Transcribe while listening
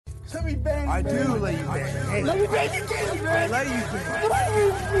Let me bang you, I man. do let you bang. Hey, Let me bang you, too, man. I let you bang. I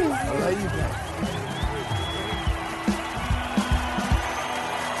let you bang.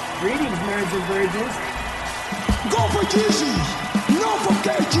 Greetings, marriage and virgins. Go for Jesus. No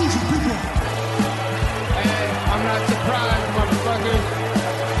forget Jesus, people. Hey, I'm not surprised, motherfuckers.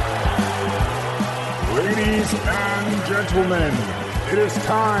 Ladies and gentlemen, it is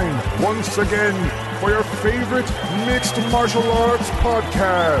time once again for your favorite mixed martial arts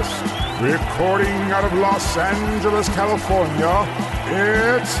podcast. Recording out of Los Angeles, California,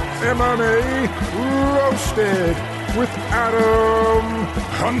 it's MMA Roasted with Adam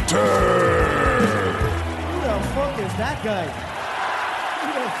Hunter. Who the fuck is that guy?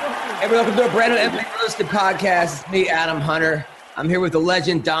 Hey, welcome to a brand new MMA Roasted podcast. It's me, Adam Hunter. I'm here with the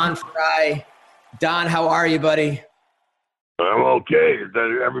legend, Don Frye. Don, how are you, buddy? I'm okay.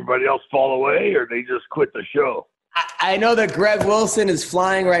 Did everybody else fall away, or they just quit the show? I know that Greg Wilson is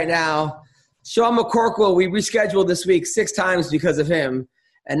flying right now. Sean McCorkle, we rescheduled this week 6 times because of him,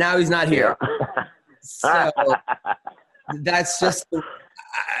 and now he's not here. So that's just,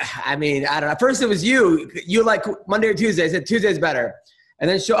 I mean, I don't know. First it was you. You like Monday or Tuesday. I said Tuesday's better. And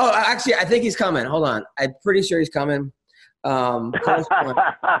then actually, I think he's coming. Hold on. I'm pretty sure he's coming.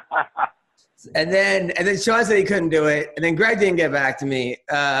 And then Sean said he couldn't do it. And then Greg didn't get back to me.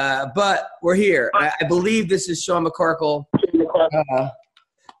 But we're here. I believe this is Sean McCorkle.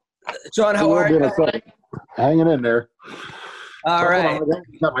 Sean, how are you? Hanging in there. All right.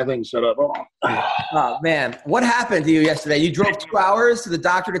 Got my thing set up. Oh, man. What happened to you yesterday? You drove 2 hours to the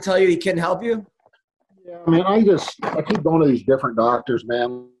doctor to tell you he couldn't help you? Yeah, I mean, I keep going to these different doctors,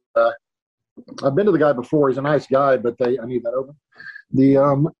 man. I've been to the guy before. He's a nice guy, but I need that open.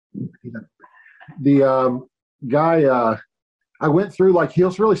 The guy I went through, like, he'll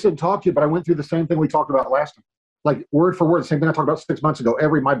really sit and talk to you, but I went through the same thing we talked about last time. Like, word for word, the same thing I talked about 6 months ago.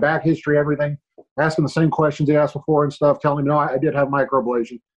 My back history, everything. Asking the same questions he asked before and stuff, telling him, no, I did have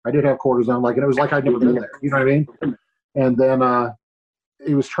microablation. I did have cortisone. Like, and it was like I'd never been there. You know what I mean? And then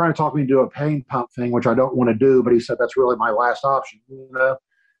he was trying to talk me into a pain pump thing, which I don't want to do, but he said that's really my last option, you know?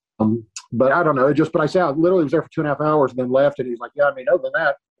 But I don't know. But I said I literally was there for 2.5 hours and then left, and he's like, yeah, I mean, other than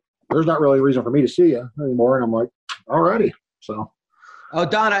that, there's not really a reason for me to see you anymore. And I'm like, alrighty. So. Oh,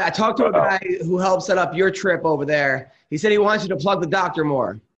 Don, I talked to a guy who helped set up your trip over there. He said he wants you to plug the doctor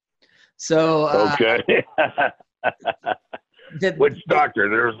more. So. Okay. Which doctor?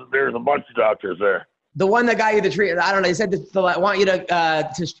 There's a bunch of doctors there. The one that got you the treatment. I don't know. He said I want you to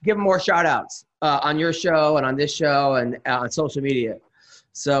give him more shout outs on your show and on this show and on social media.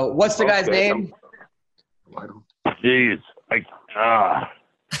 So what's the guy's name? Jeez.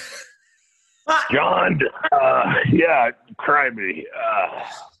 John, Crimey.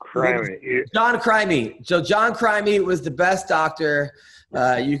 Crimey. John Crimey. So John Crimey was the best doctor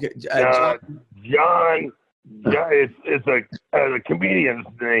you could. John, it's a comedian's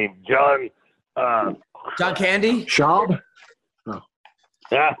name. John. John Candy? Schaub? No.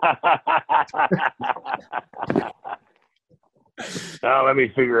 Now let me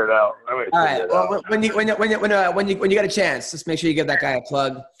figure it out. All right. Well, when you get a chance, just make sure you give that guy a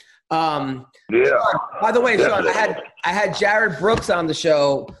plug. Yeah. By the way, Sean, I had Jared Brooks on the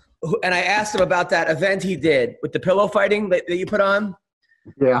show, and I asked him about that event he did with the pillow fighting that you put on.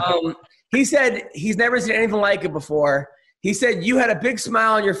 Yeah. He said he's never seen anything like it before. He said you had a big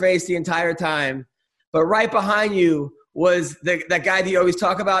smile on your face the entire time, but right behind you was that guy that you always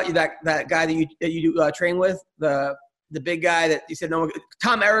talk about, that guy that you train with, the big guy that you said no one,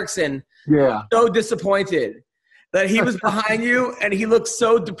 Tom Erickson. Yeah. So disappointed that he was behind you, and he looked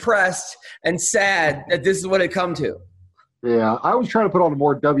so depressed and sad that this is what it come to. Yeah, I was trying to put on a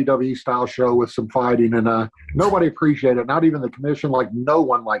more WWE style show with some fighting, and nobody appreciated it. Not even the commission. Like, no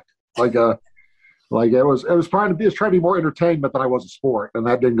one liked it. Like it was trying to be more entertainment than I was a sport, and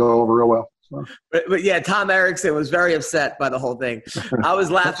that didn't go over real well. So. But yeah, Tom Erickson was very upset by the whole thing. I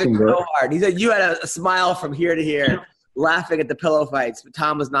was laughing so hard. He said you had a smile from here to here, laughing at the pillow fights, but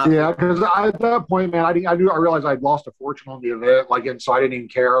Tom was not. Yeah, because at that point, man, I realized I'd lost a fortune on the event, and so I didn't even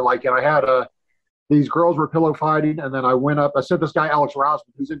care. Like, and I had these girls were pillow fighting, and then I went up. I sent this guy Alex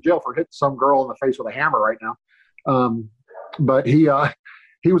Rousman, who's in jail for hitting some girl in the face with a hammer right now. But he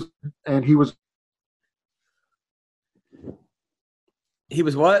was. He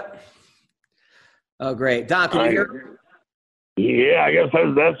was what? Oh, great. Don, can you hear? Yeah, I guess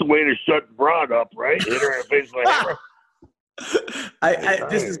that's the way to shut Broad up, right? Hit her in the face with a hammer.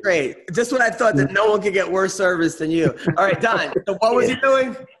 This is great. Just when I thought that no one could get worse service than you. All right, Don. So what was he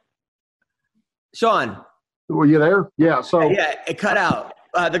doing? Sean. Were you there? Yeah. So yeah, it cut out.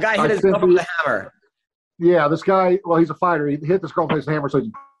 The guy hit his girl with a hammer. Yeah, this guy. Well, he's a fighter. He hit this girl with his hammer, so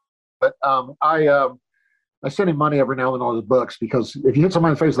he's But I send him money every now and then on his books because if you hit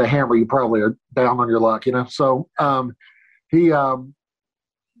somebody in the face with a hammer, you probably are down on your luck, you know. So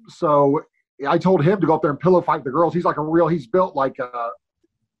so I told him to go up there and pillow fight the girls. He's he's built like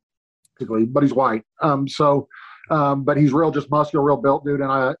but he's white. But he's real, just muscular, real built dude.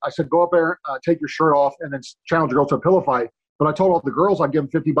 And I said, go up there, take your shirt off, and then challenge a girl to a pillow fight. But I told all the girls I'd give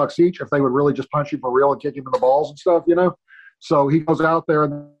them $50 each if they would really just punch him for real and kick him in the balls and stuff, you know. So he goes out there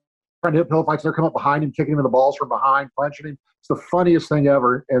and trying to hit pillow fights. They're coming up behind him, kicking him in the balls from behind, punching him. It's the funniest thing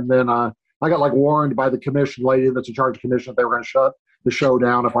ever. And then I got like warned by the commission lady that's in charge of commission that they were going to shut the show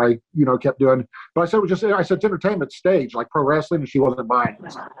down if I, kept doing. But I said it's entertainment stage, like pro wrestling, and she wasn't buying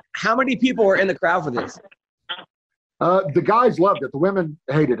it. How many people were in the crowd for this? The guys loved it. The women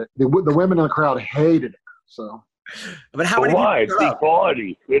hated it. The women in the crowd hated it. So, but how many? Why? It's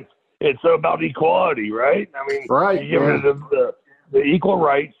equality. It's about equality, right? I mean, right? You give them the equal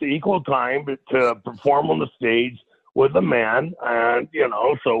rights, the equal time to perform on the stage with a man, and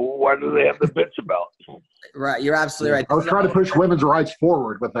so what do they have to bitch about? Right, you're absolutely right. I was trying to push women's rights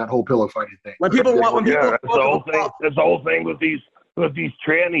forward with that whole pillow fighting thing. That's the whole thing with these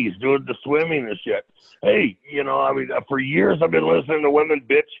trannies doing the swimming and shit. Hey, for years I've been listening to women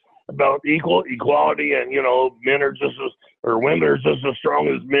bitch about equality, and men are women are just as strong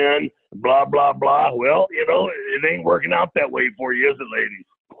as men. Blah blah blah. Well, it ain't working out that way for you, is it, ladies?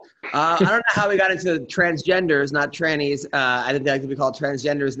 I don't know how we got into transgenders, not trannies. I think they like to be called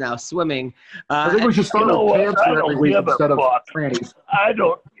transgenders now. Swimming. I think we should start with cancer every week instead of trannies.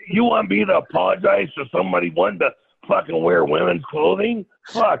 You want me to apologize to somebody wanting to fucking wear women's clothing?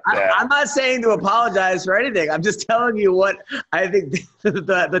 Fuck that. I'm not saying to apologize for anything. I'm just telling you what I think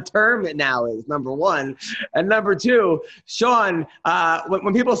the term now is, number one. And number two, Sean,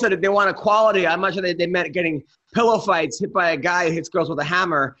 when people said that they want equality, I'm not sure they meant getting pillow fights hit by a guy who hits girls with a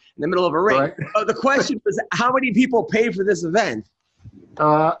hammer in the middle of a ring. Right. The question was, how many people paid for this event?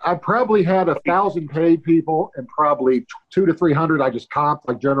 I probably had 1,000 paid people and probably 200 to 300 I just comped,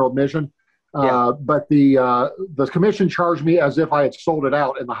 like general admission. But the commission charged me as if I had sold it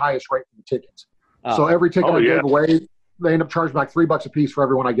out in the highest rate for the tickets. So every ticket I gave away, they end up charging like $3 a piece for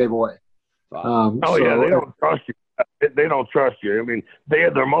everyone I gave away. They don't trust you. They don't trust you. I mean, they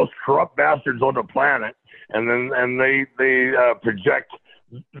are the most corrupt bastards on the planet, and they project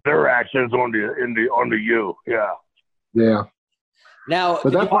their actions onto you. Yeah. Now,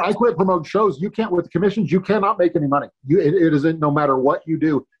 but that's why I quit promoting shows. You can't, with the commissions, you cannot make any money. It isn't, no matter what you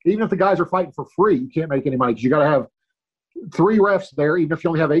do. Even if the guys are fighting for free, you can't make any money because you got to have 3 refs there. Even if you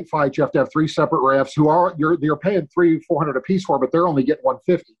only have 8 fights, you have to have 3 separate refs who you're paying $300-400 a piece for, but they're only getting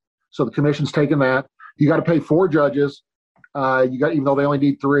 $150. So the commission's taking that. You got to pay 4 judges. Even though they only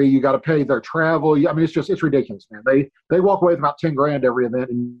need 3, you got to pay their travel. I mean, it's ridiculous, man. They walk away with about $10,000 every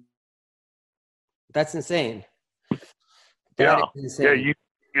event. That's insane. Yeah, you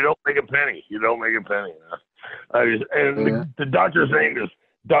don't make a penny. You don't make a penny. The doctor's name is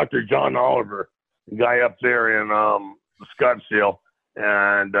Dr. John Oliver, the guy up there in Scottsdale,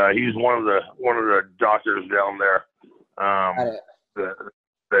 and he's one of the doctors down there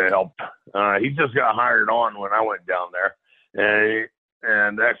that helped. He just got hired on when I went down there,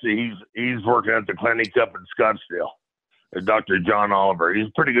 and actually he's working at the clinic up in Scottsdale. Dr. John Oliver. He's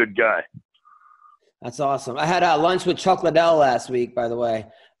a pretty good guy. That's awesome. I had lunch with Chuck Liddell last week, by the way.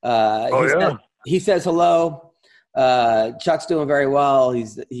 He says hello. Chuck's doing very well.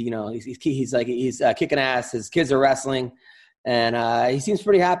 He's kicking ass. His kids are wrestling, and he seems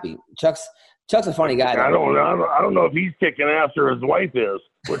pretty happy. Chuck's a funny guy. I don't know if he's kicking ass or his wife is.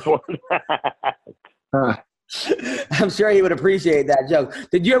 Which one? I'm sure he would appreciate that joke.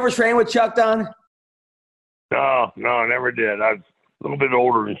 Did you ever train with Chuck, Don? No, I never did. I was a little bit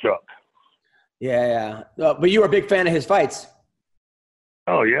older than Chuck. Yeah. But you were a big fan of his fights.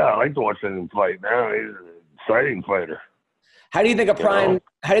 Oh yeah, I like to watch him fight. Man, he's an exciting fighter. How do you think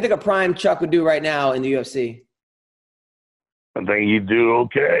a prime Chuck would do right now in the UFC? I think he'd do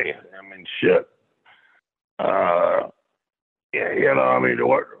okay. I mean, shit.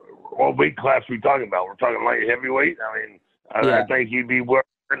 What weight class are we talking about? We're talking light heavyweight. I mean, I think he'd be wearing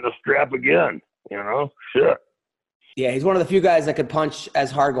the strap again. Shit. Yeah, he's one of the few guys that could punch as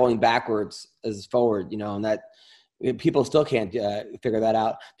hard going backwards as forward, and that people still can't figure that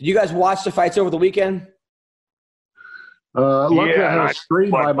out. Did you guys watch the fights over the weekend? Luckily, I had a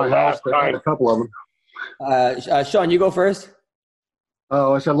stream by my house that had a couple of them. Sean, you go first.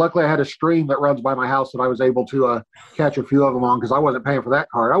 Oh, I said, luckily I had a stream that runs by my house that I was able to catch a few of them on because I wasn't paying for that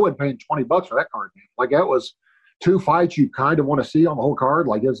card. I wasn't paying $20 for that card, man. Like, that was 2 fights you kind of want to see on the whole card.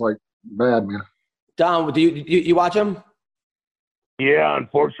 Like, it's like bad, man. Don, do you watch them? Yeah,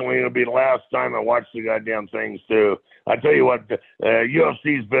 unfortunately, it'll be the last time I watch the goddamn things, too. I tell you what,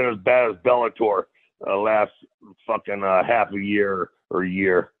 UFC's been as bad as Bellator last fucking half a year or a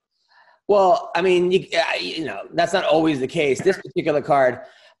year. Well, I mean, you know, that's not always the case. This particular card,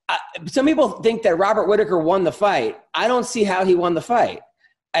 some people think that Robert Whittaker won the fight. I don't see how he won the fight.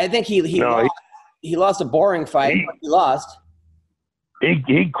 I think he lost a boring fight, but he lost.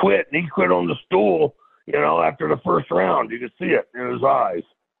 He quit. He quit on the stool, you know, after the first round. You could see it in his eyes,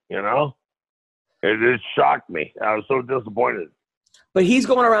 you know. It shocked me. I was so disappointed. But he's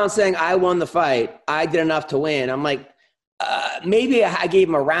going around saying, I won the fight. I did enough to win. I'm like, maybe I gave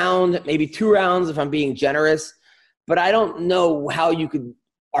him a round, maybe 2 rounds if I'm being generous. But I don't know how you could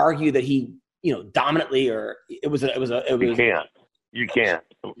argue that he, you know, dominantly or it was. You can't.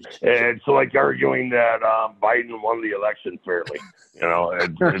 It's like arguing that Biden won the election fairly. You know,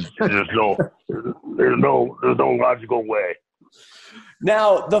 there's no logical way.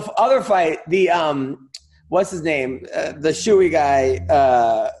 Now the other fight, what's his name? The shoey guy.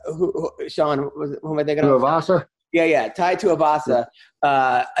 Sean, who am I thinking of? Tuivasa? Yeah. Tai Tuivasa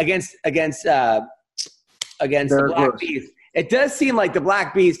against the Black Beast. It does seem like the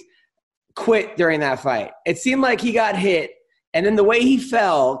Black Beast quit during that fight. It seemed like he got hit, and then the way he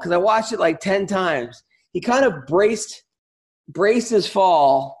fell, because I watched it like 10 times, he kind of braced his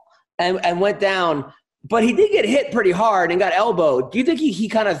fall and went down. But he did get hit pretty hard and got elbowed. Do you think he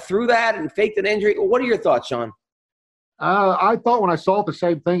kind of threw that and faked an injury? What are your thoughts, Sean? I thought when I saw it the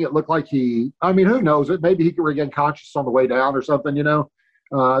same thing, it looked like I mean, who knows? Maybe he could regain consciousness on the way down or something, you know?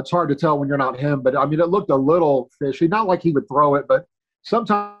 It's hard to tell when you're not him. But, I mean, it looked a little fishy. Not like he would throw it, but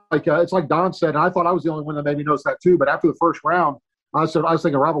sometimes it's like Don said, and I thought I was the only one that maybe noticed that too. But after the first round, I was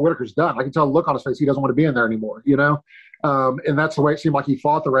thinking Robert Whittaker's done. I can tell the look on his face. He doesn't want to be in there anymore, you know? And that's the way it seemed like he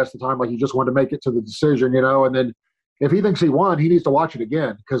fought the rest of the time, like he just wanted to make it to the decision, you know. And then if he thinks he won, he needs to watch it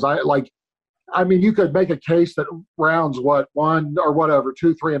again. Because I mean, you could make a case that rounds 1 or whatever,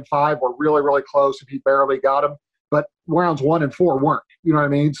 2, 3, and 5 were really, really close and he barely got him. But rounds 1 and 4 weren't. You know what I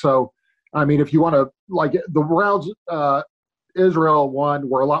mean? So, I mean, if you want to, like, the rounds Israel won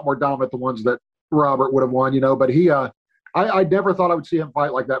were a lot more dominant than the ones that Robert would have won, you know. But I never thought I would see him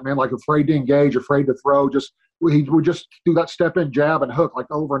fight like that, man. Like, afraid to engage, afraid to throw. He would just do that step in, jab, and hook like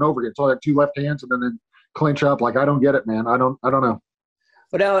over and over again. So I have 2 left hands and then clinch up. Like, I don't get it, man. I don't know.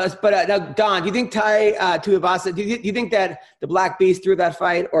 But now, Don, do you think Tai Tuivasa? Do you think that the Black Beast threw that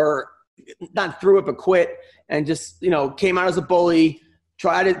fight, or not threw it but quit and just, you know, came out as a bully,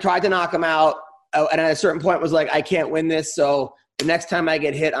 tried to knock him out, and at a certain point was like, I can't win this, so the next time I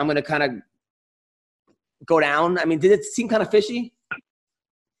get hit, I'm going to kind of go down? I mean, did it seem kind of fishy?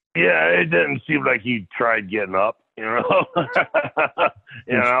 Yeah, it didn't seem like he tried getting up, you know.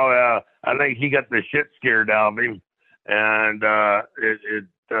 I think he got the shit scared out of him, and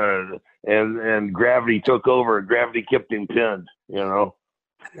and gravity took over. And gravity kept him pinned, you know.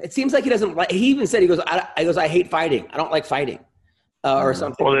 It seems like he doesn't like. He even said, I hate fighting. I don't like fighting, or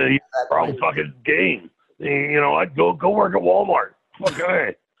something. Well, then he's probably fucking game. You know, I'd go work at Walmart. Fucking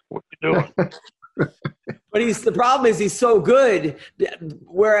hey, what you doing? But the problem is he's so good,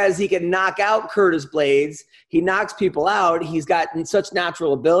 whereas he can knock out Curtis Blades, he knocks people out. He's got such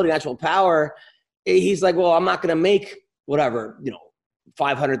natural ability, natural power. He's like, well, I'm not going to make whatever, you know,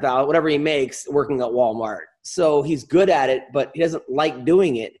 $500,000, whatever he makes working at Walmart. So he's good at it, but he doesn't like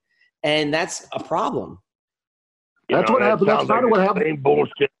doing it, and that's a problem. That's what happened. That's kind of what happened. Same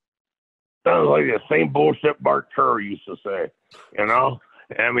bullshit. Sounds like the same bullshit Bart Kerr used to say. You know,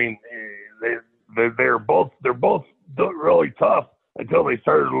 I mean, they're both really tough until they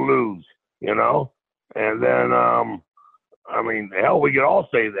started to lose, you know? And then, I mean, hell, we could all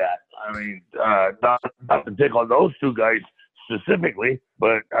say that. I mean, not to pick on those 2 guys specifically,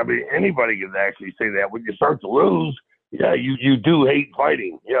 but I mean, anybody can actually say that. When you start to lose, yeah, you do hate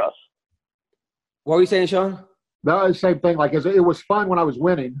fighting, yes. What were you saying, Sean? No, the same thing. Like, it was fun when I was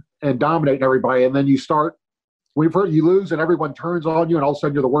winning and dominating everybody, and then you lose and everyone turns on you, and all of a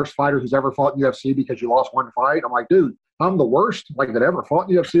sudden you're the worst fighter who's ever fought in UFC because you lost 1 fight. I'm like, dude, I'm the worst that ever fought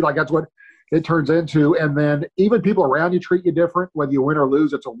in UFC. Like, that's what it turns into. And then even people around you treat you different, whether you win or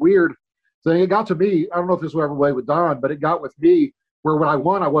lose. It's a weird thing. It got to me, I don't know if this was ever way with Don, but it got with me where when I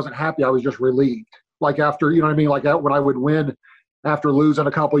won, I wasn't happy. I was just relieved. Like, after, you know what I mean? Like, when I would win after losing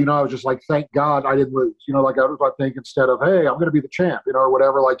a couple, you know, I was just like, thank God I didn't lose. You know, like, I was, I think, instead of, hey, I'm going to be the champ, you know, or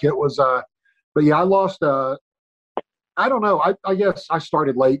whatever. Like, it was, but yeah, I lost, I don't know. I guess I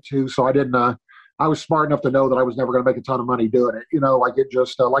started late too, so I didn't. I was smart enough to know that I was never going to make a ton of money doing it. You know, like, it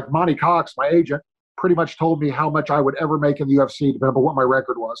just like Monty Cox, my agent, pretty much told me how much I would ever make in the UFC, depending on what my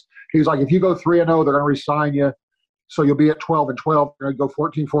record was. He was like, if you go 3-0, they're going to re-sign you. So you'll be at 12 and 12. You're going to go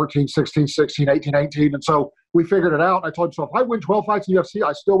 14, 14, 16, 16, 18, 18. And so we figured it out. I told him, so if I win 12 fights in the UFC,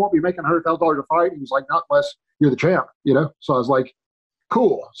 I still won't be making $100,000 a fight. He was like, not unless you're the champ, you know? So I was like,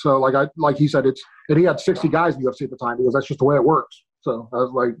 cool. So like he said, and he had 60 guys in the UFC at the time because that's just the way it works. So I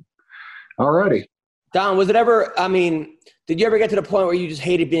was like, all righty. Don, was it ever, I mean, did you ever get to the point where you just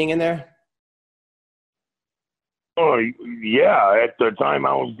hated being in there? Oh, yeah. At the time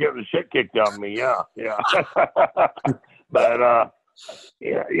I was getting the shit kicked out of me. Yeah. But,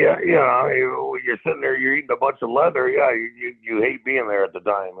 yeah, you know, you're sitting there, you're eating a bunch of leather. Yeah, you hate being there at the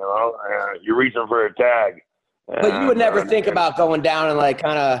time, you know. You're reaching for a tag. But you would never think about going down and like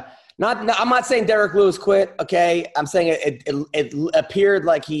kind of I'm not saying Derek Lewis quit. Okay, I'm saying it appeared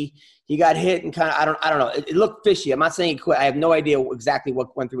like he got hit and kind of I don't know. It looked fishy. I'm not saying he quit. I have no idea exactly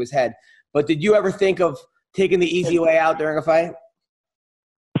what went through his head. But did you ever think of taking the easy way out during a fight?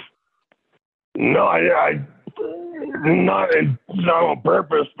 No, I not on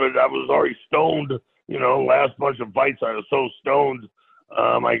purpose, but I was already stoned. You know, last bunch of fights I was so stoned,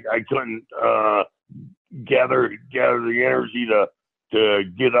 I couldn't gather the energy to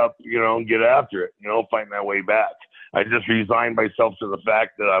get up, you know, and get after it. You know, fight my way back. I just resigned myself to the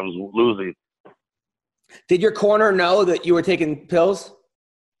fact that I was losing. Did your corner know that you were taking pills?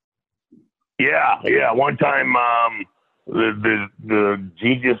 Yeah. One time, the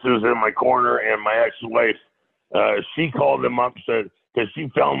geniuses in my corner and my ex-wife, she called them up, said, because she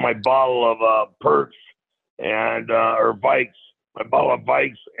found my bottle of Perks and or Vikes, my bottle of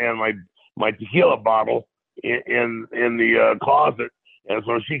Vikes and my tequila bottle in the closet, and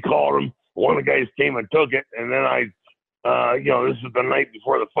so she called them. One of the guys came and took it, and then this is the night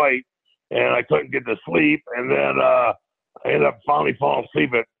before the fight, and I couldn't get to sleep, and then I ended up finally falling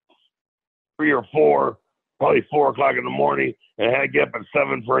asleep at 3 or 4, probably 4 o'clock in the morning, and had to get up at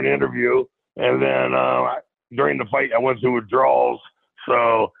 7 for an interview, and then during the fight I went through withdrawals,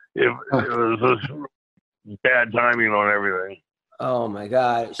 so it was just bad timing on everything. Oh my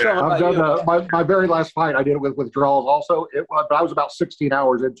God! Yeah, I've done my very last fight. I did it with withdrawals. Also, but I was about 16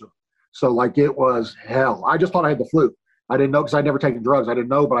 hours into it, so like it was hell. I just thought I had the flu. I didn't know because I'd never taken drugs. I didn't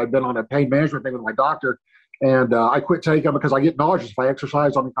know, but I'd been on a pain management thing with my doctor, and I quit taking them because I get nauseous if I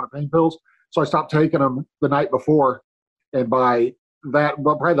exercise on any kind of pain pills. So I stopped taking them the night before, and by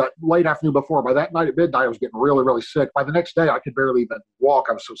probably the late afternoon before, by that night at midnight, I was getting really, really sick. By the next day, I could barely even walk.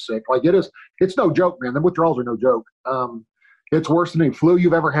 I was so sick. Like it's no joke, man. The withdrawals are no joke. It's worse than any flu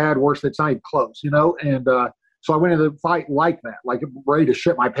you've ever had, worse. It's not even close, you know? And so I went into the fight like that, like ready to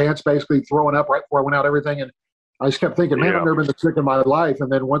shit my pants, basically throwing up right before I went out, everything. And I just kept thinking, man, I've never been this sick in my life. And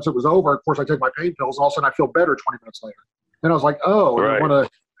then once it was over, of course, I took my pain pills, and all of a sudden I feel better 20 minutes later. And I was like, oh. Right. And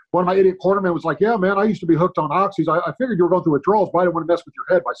one of my idiot cornermen was like, yeah, man, I used to be hooked on oxys. I figured you were going through withdrawals, but I didn't want to mess with your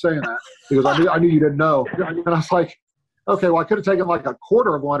head by saying that because I knew you didn't know. And I was like, okay, well, I could have taken like a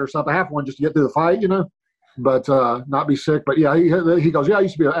quarter of one or something, half one just to get through the fight, you know? But not be sick. But yeah, he goes, yeah, I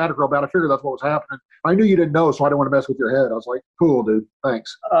used to be an addict real bad. I figured that's what was happening. I knew you didn't know, so I didn't want to mess with your head. I was like, cool, dude.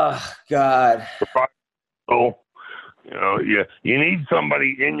 Thanks. Oh, God. Oh, you know, you need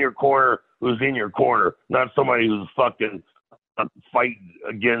somebody in your corner who's in your corner, not somebody who's fucking fighting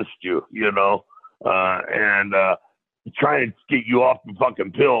against you, you know, and trying to get you off the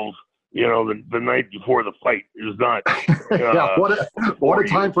fucking pills. You know, the night before the fight is not. Yeah, what a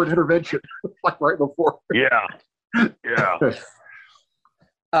time for an intervention, like right before. Yeah.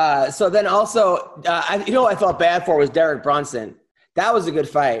 So then also, I felt bad for was Derek Brunson. That was a good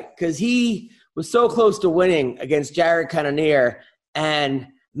fight because he was so close to winning against Jared Cannonier. And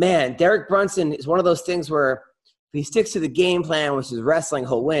man, Derek Brunson is one of those things where if he sticks to the game plan, which is wrestling,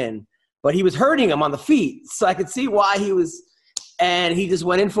 he'll win. But he was hurting him on the feet, so I could see why he was. And he just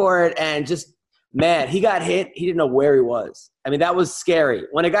went in for it and just, man, he got hit. He didn't know where he was. I mean, that was scary.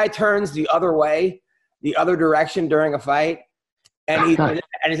 When a guy turns the other way, the other direction during a fight, and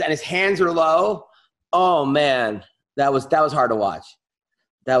his hands are low, oh, man, that was hard to watch.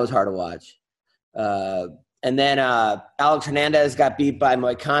 That was hard to watch. And then Alex Hernandez got beat by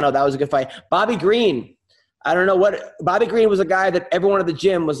Moicano. That was a good fight. Bobby Green. I don't know what – Bobby Green was a guy that everyone at the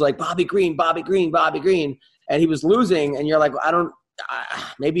gym was like, Bobby Green. And he was losing, and you're like,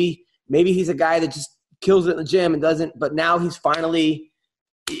 maybe he's a guy that just kills it in the gym and doesn't. But now he's finally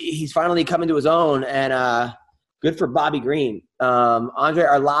coming to his own, and good for Bobby Green. Andre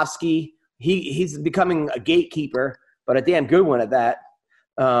Arlovsky, he's becoming a gatekeeper, but a damn good one at that.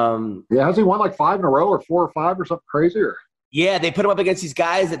 Yeah, has he won like 5 in a row or 4 or 5 or something crazy? Or? Yeah, they put him up against these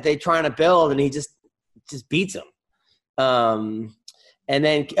guys that they're trying to build, and he just beats them. And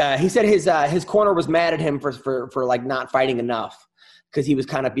then he said his corner was mad at him for like not fighting enough. because he was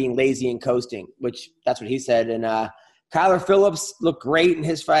kind of being lazy and coasting, which that's what he said. And Kyler Phillips looked great in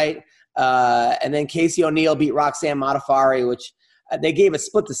his fight. And then Casey O'Neill beat Roxanne Modafferi, which they gave a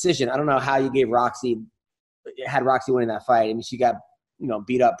split decision. I don't know how you had Roxy winning that fight. I mean, she got,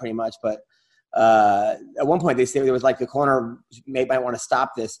 beat up pretty much. But at one point they said there was like the corner might want to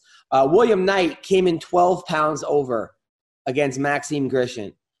stop this. William Knight came in 12 pounds over against Maxime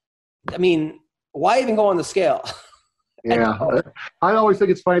Grishin. I mean, why even go on the scale? Yeah. I always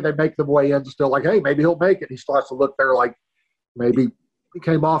think it's funny they make them weigh in still like, hey, maybe he'll make it. He starts to look there like maybe he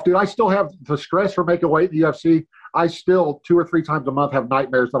came off. Dude, I still have the stress for making weight in the UFC. I still 2 or 3 times a month have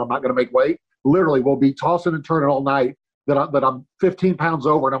nightmares that I'm not going to make weight. Literally, we'll be tossing and turning all night that I'm 15 pounds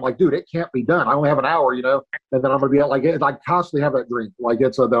over, and I'm like, dude, it can't be done. I only have an hour, and then I'm going to be like, I constantly have that dream. Like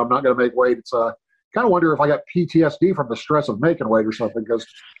it's that I'm not going to make weight. It's kind of wonder if I got PTSD from the stress of making weight or something, because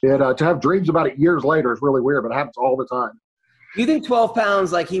to have dreams about it years later is really weird, but it happens all the time. You think 12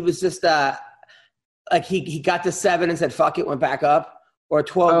 pounds, like he was just like he got to 7 and said, fuck it, went back up? Or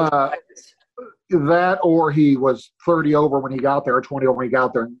 12? That, or he was 30 over when he got there, or 20 over when he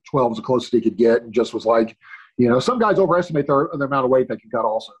got there, and 12 was the closest he could get, and just was like, some guys overestimate the amount of weight they can cut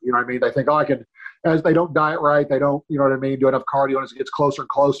also. You know what I mean? They think, as they don't diet right, they don't, do enough cardio, and as it gets closer and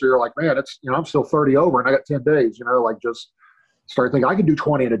closer, you're like, man, it's, I'm still 30 over, and I got 10 days, just start thinking, I can do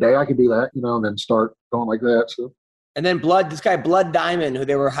 20 in a day, I can do that, and then start going like that, so. And then this guy Blood Diamond, who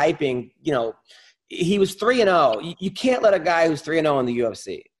they were hyping, he was 3-0. You can't let a guy who's 3-0 in the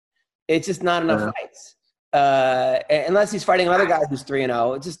UFC. It's just not enough fights. Unless he's fighting another guy who's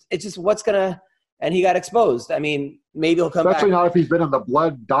 3-0. It's just what's gonna. And he got exposed. I mean, maybe he'll come Especially back. not if he's been in the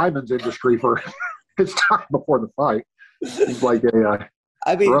Blood Diamonds industry for his time before the fight. It's like a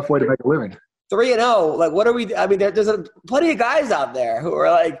rough way to make a living. 3-0. Like, what are we? I mean, there's plenty of guys out there who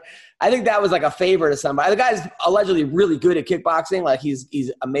are like. I think that was like a favor to somebody. The guy's allegedly really good at kickboxing. Like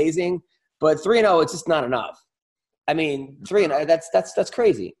he's amazing. But 3-0, it's just not enough. I mean, 3-0, that's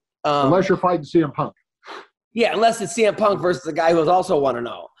crazy. Unless you're fighting CM Punk. Yeah, unless it's CM Punk versus the guy who is also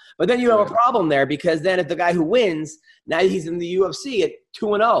 1-0. But then you have a problem there, because then if the guy who wins, now he's in the UFC at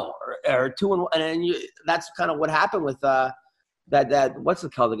 2-0 or 2-1, and that's kind of what happened with that what's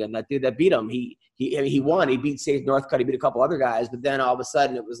it called again? That dude that beat him. He won. He beat Sage Northcutt. He beat a couple other guys, but then all of a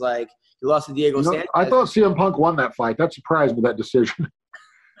sudden it was like he lost to Diego Sanchez. I thought CM Punk won that fight. That surprised me, that decision.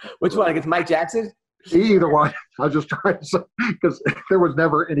 Which one? Against Mike Jackson? Either one. I was just trying to say, because there was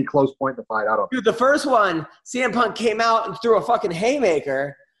never any close point in the fight. I don't know. Dude, the first one, CM Punk came out and threw a fucking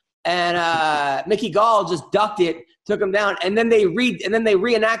haymaker, and Mickey Gall just ducked it, took him down, and then they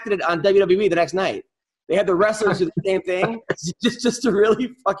reenacted it on WWE the next night. They had the wrestlers do the same thing just to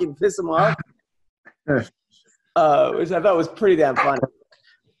really fucking piss him off, which I thought was pretty damn funny.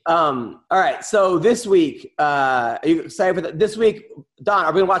 All right, so this week, are you excited for this week? Don,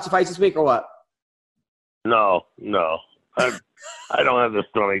 are we going to watch the fights this week or what? No. I don't have the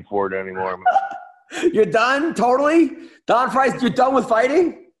stomach for it anymore, man. You're done? Totally? Don Price, you're done with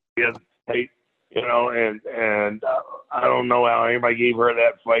fighting? Yes. Hey, and I don't know how anybody gave her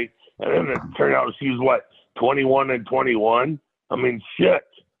that fight. And then it turned out she was, 21-21? I mean, shit.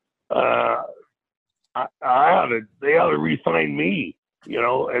 They ought to re-sign me, You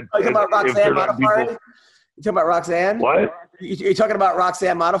talking about Roxanne Modafferi? You talking about Roxanne? What? You talking about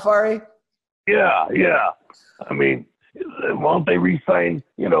Roxanne Modafferi? Yeah. I mean, why don't they re-sign,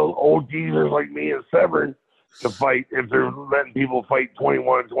 old geezers like me and Severn to fight if they're letting people fight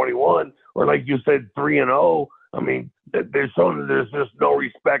 21-21, or like you said, 3-0? I mean, there's just no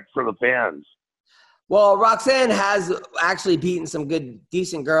respect for the fans. Well, Roxanne has actually beaten some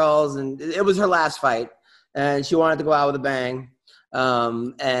decent girls, and it was her last fight, and she wanted to go out with a bang.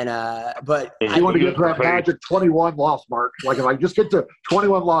 But she wanted to get to that magic 21 loss mark. Like, if I just get to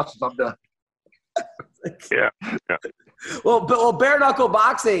 21 losses, I'm done. Yeah. Well, bare knuckle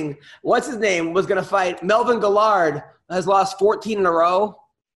boxing. What's his name was going to fight Melvin Gillard. Has lost 14 in a row,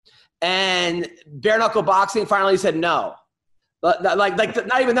 and bare knuckle boxing finally said no. Like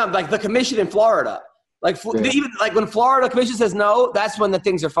not even them. Like the commission in Florida. Even when Florida commission says no, that's when the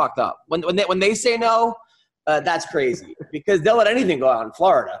things are fucked up. When they say no, that's crazy, because they'll let anything go out in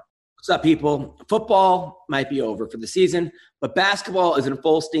Florida. What's up, people? Football might be over for the season, but basketball is in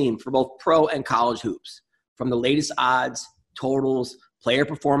full steam for both pro and college hoops. From the latest odds, totals, player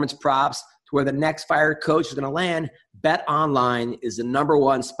performance props, to where the next fired coach is going to land, BetOnline is the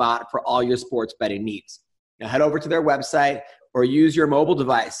 #1 spot for all your sports betting needs. Now head over to their website or use your mobile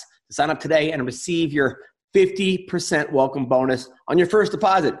device to sign up today and receive your 50% welcome bonus on your first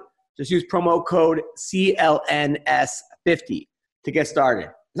deposit. Just use promo code CLNS50 to get started.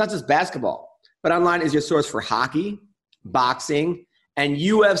 It's not just basketball. BetOnline is your source for hockey, boxing, and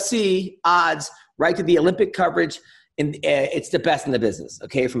UFC odds right to the Olympic coverage. And it's the best in the business,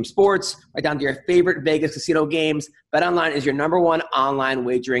 okay? From sports right down to your favorite Vegas casino games, BetOnline is your #1 online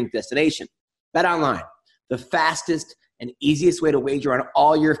wagering destination. BetOnline, the fastest and easiest way to wager on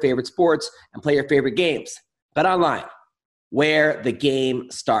all your favorite sports and play your favorite games. BetOnline, where the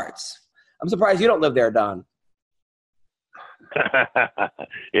game starts. I'm surprised you don't live there, Don.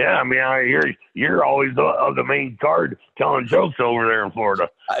 Yeah, I mean, you're always on the main card telling jokes over there in Florida.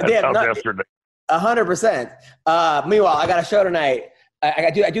 Yesterday. 100%. Meanwhile, I got a show tonight. I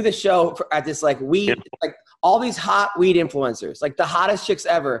do this show at this like weed, like all these hot weed influencers, like the hottest chicks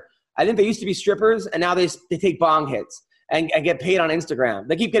ever. I think they used to be strippers, and now they take bong hits and get paid on Instagram.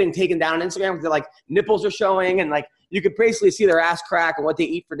 They keep getting taken down on Instagram because their like nipples are showing, and like you could basically see their ass crack and what they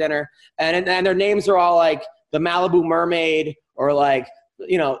eat for dinner. And their names are all like the Malibu Mermaid or like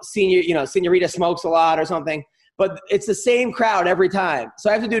Senorita Smokes a Lot or something. But it's the same crowd every time. So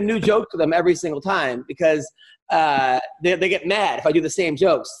I have to do new jokes for them every single time because they get mad if I do the same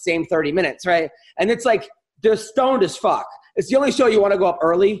jokes, same 30 minutes, right? And it's like they're stoned as fuck. It's the only show you want to go up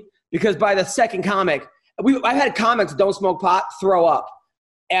early because by the second comic, I've had comics that don't smoke pot throw up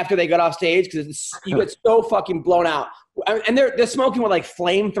after they got off stage because you get so fucking blown out. And they're smoking with like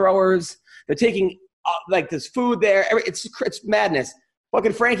flamethrowers. They're taking like this food there. It's madness.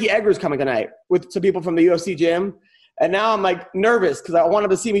 Fucking Frankie Edgar's coming tonight with some people from the UFC gym. And now I'm like nervous because I want him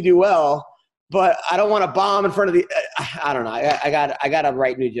to see me do well, but I don't want to bomb in front of the, I don't know. I got to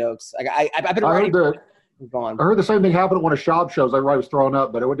write new jokes. I've been writing. I heard the same thing happened at one of Schaub's shows. Everybody was throwing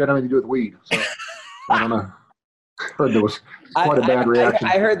up, but it didn't have anything to do with weed. So I don't know. I heard there was quite a bad reaction.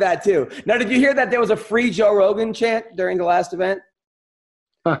 I heard that too. Now, did you hear that there was a free Joe Rogan chant during the last event?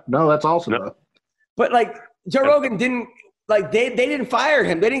 No, that's awesome. No. But like Joe Rogan didn't, like they didn't fire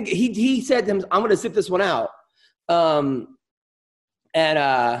him. They didn't. He said to him, "I'm going to sit this one out,"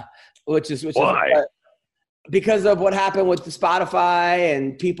 which is because of what happened with the Spotify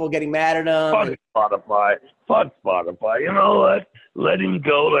and people getting mad at him. Fuck Spotify. You know what? Let him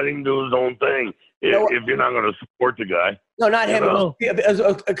go. Let him do his own thing. If you're not going to support the guy. No, not him.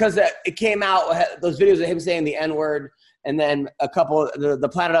 Because it came out, those videos of him saying the N-word, and then a couple, the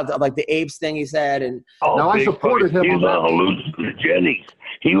Planet of like the apes thing he said. And I supported him. He was on hallucinogenics.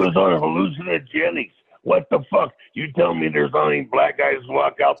 He was on hallucinogenics. What the fuck? You tell me there's not any black guys who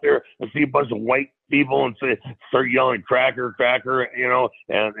walk out there and see a bunch of white people and start yelling cracker, cracker, you know,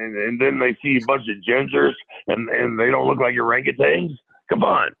 and then they see a bunch of gingers and they don't look like orangutans? Come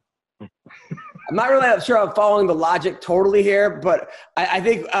on. I'm not really sure I'm following the logic totally here, but I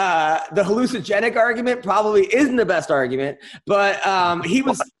think the hallucinogenic argument probably isn't the best argument. But he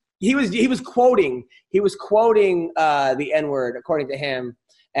was quoting the N-word according to him,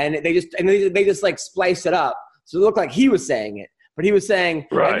 and they just like spliced it up so it looked like he was saying it, but he was saying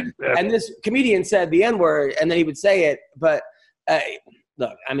right. And this comedian said the N-word, and then he would say it. But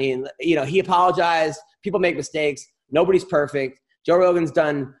look, I mean, you know, he apologized. People make mistakes. Nobody's perfect. Joe Rogan's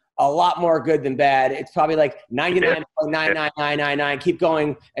done a lot more good than bad. It's probably like 99.99999. Keep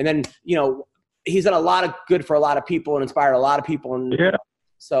going. And then, you know, he's done a lot of good for a lot of people and inspired a lot of people. And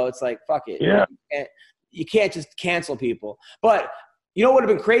so it's like, fuck it. Yeah. You can't just cancel people. But you know what would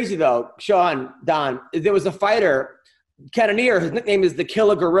have been crazy though, Sean, Don? There was a fighter, Cannonier, his nickname is the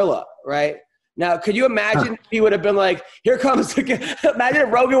Killer Gorilla, right? Now, could you imagine if he would have been like, here comes the – imagine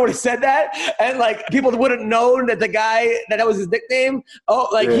if Rogan would have said that and, like, people would have known that the guy – that was his nickname. Oh,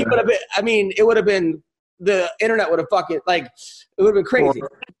 like, he would have been – I mean, it would have been – the internet would have fucking – like, it would have been crazy.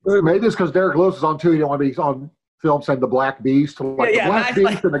 Maybe it's because Derek Lewis is on, too. You don't want to be on film saying the Black Beast. Like, the Black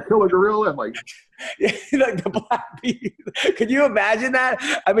Beast and the Killer Gorilla and, like – yeah, like the Black Beast. Could you imagine that?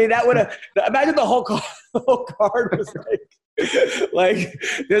 I mean, that would have – imagine the whole card was like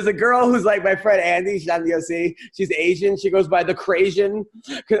there's a girl who's like my friend Andy. She's on the OC. She's Asian. She goes by the Crasian.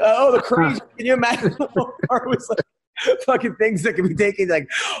 Oh, the Crasian. Can you imagine the whole card was like fucking things that could be taken? Like,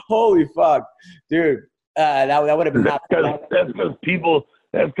 holy fuck, dude. That would have been. That's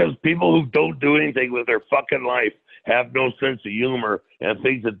because people who don't do anything with their fucking life have no sense of humor and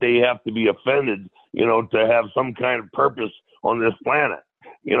think that they have to be offended, you know, to have some kind of purpose on this planet.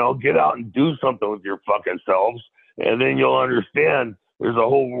 You know, get out and do something with your fucking selves, and then you'll understand there's a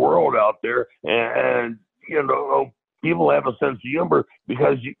whole world out there, and you know, people have a sense of humor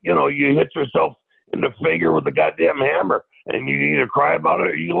because you know you hit yourself in the finger with a goddamn hammer, and you either cry about it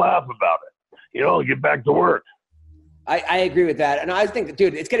or you laugh about it. You know, get back to work. I agree with that. And I think,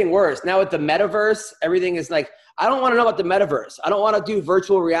 dude, it's getting worse. Now with the metaverse, everything is like, I don't want to know about the metaverse. I don't want to do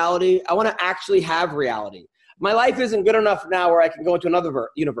virtual reality. I want to actually have reality. my life isn't good enough now where I can go into another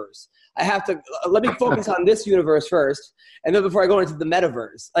universe. I have to let me focus on this universe first, and then before I go into the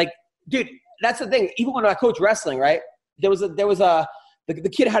metaverse. Like, dude, that's the thing. Even when I coach wrestling, right? The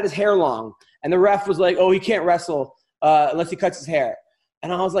kid had his hair long, and the ref was like, "Oh, he can't wrestle unless he cuts his hair."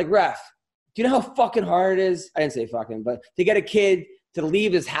 And I was like, "Ref, do you know how fucking hard it is?" I didn't say fucking, but to get a kid to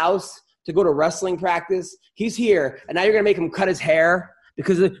leave his house to go to wrestling practice, he's here, and now you're gonna make him cut his hair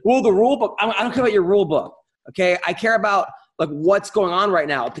because the rule book. I don't care about your rule book, okay? I care about like what's going on right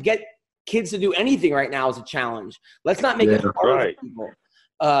now. To get kids to do anything right now is a challenge. Let's not make it hard for people.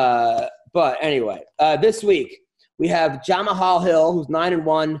 But anyway, this week we have Jamahal Hill, who's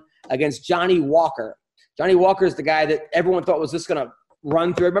 9-1, against Johnny Walker. Johnny Walker is the guy that everyone thought was just gonna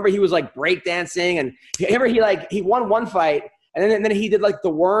run through. Remember, he was like breakdancing, and he won one fight, and then he did like the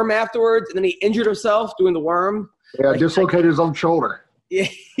worm afterwards, and then he injured himself doing the worm. Yeah, like, dislocated his own shoulder.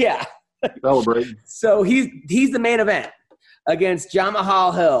 Yeah. Celebrating. So he's the main event against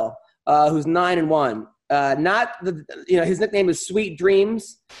Jamahal Hill, who's 9-1. His nickname is Sweet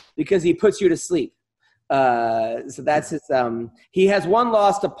Dreams because he puts you to sleep. So that's his. He has one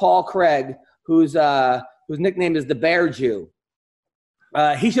loss to Paul Craig, whose nickname is the Bear Jew.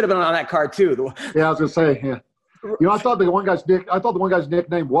 He should have been on that card too. Yeah, I was gonna say. Yeah. I thought the one guy's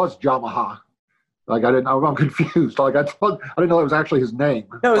nickname was Jamaha. Like I'm confused. Like I didn't know it was actually his name.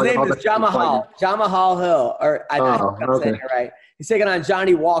 No, his name is Jamahal. Jamahal Hill. Or I think I'm saying it right. He's taking on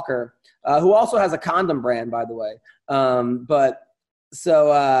Johnny Walker, who also has a condom brand, by the way.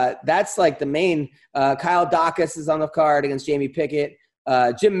 So that's like the main. Kyle Dacus is on the card against Jamie Pickett.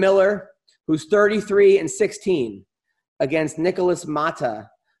 Jim Miller, who's 33-16, against Nicholas Mata.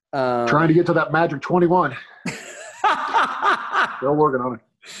 Trying to get to that magic 21. Still working on it.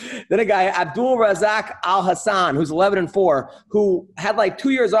 Then a guy, Abdul Razak Al Hassan, who's 11-4, who had like 2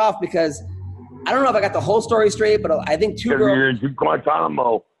 years off because I don't know if I got the whole story straight, but I think two girls. You're in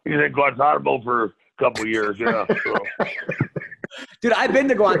Guantanamo. He's in Guantanamo for a couple years, yeah. So. Dude, I've been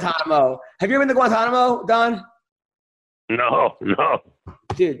to Guantanamo. Have you ever been to Guantanamo, Don? No.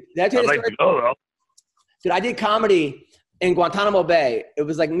 Dude, that's I'd like to go, though. Dude, I did comedy in Guantanamo Bay. It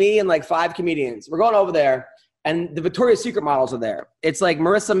was like me and like 5 comedians. We're going over there, and the Victoria's Secret models are there. It's like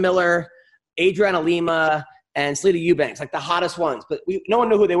Marissa Miller, Adriana Lima, and Selena Eubanks, like the hottest ones. But no one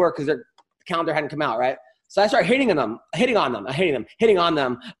knew who they were because their calendar hadn't come out, right? So I started hitting on them,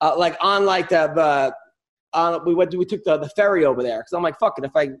 like on like we took the ferry over there because I'm like, fuck it,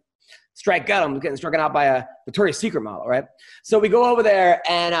 if I strike out, I'm getting struck out by a Victoria's Secret model, right? So we go over there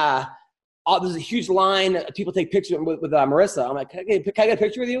and there's a huge line. People take pictures with Marissa. I'm like, can I get a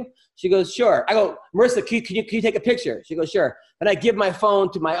picture with you? She goes, sure. I go, Marissa, can you take a picture? She goes, sure. Then I give my phone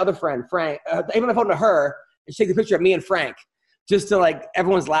to my other friend, Frank. I give my phone to her, and she takes a picture of me and Frank. Just to like,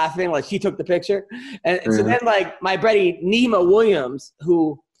 everyone's laughing, like she took the picture. And so then like my buddy Nima Williams,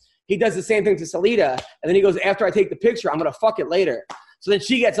 who he does the same thing to Salida, and then he goes, after I take the picture, I'm going to fuck it later. So then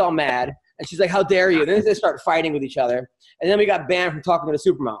she gets all mad, and she's like, how dare you? And then they start fighting with each other. And then we got banned from talking to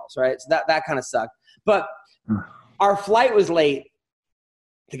the supermodels, right? So that kind of sucked. But our flight was late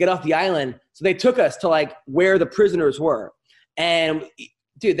to get off the island, so they took us to like where the prisoners were. And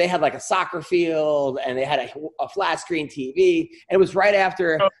dude, they had like a soccer field, and they had a flat screen TV. And it was right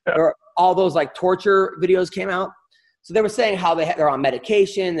after all those like torture videos came out. So they were saying how they're on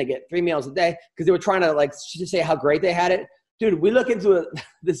medication, they get 3 meals a day, because they were trying to like say how great they had it. Dude, we look into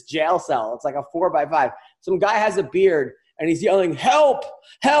this jail cell. It's like a 4x5. Some guy has a beard, and he's yelling, help,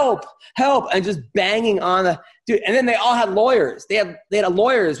 help, help, and just banging on the dude. And then they all had lawyers. They had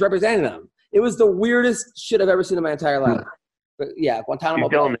lawyers representing them. It was the weirdest shit I've ever seen in my entire life. But yeah, Guantanamo. He's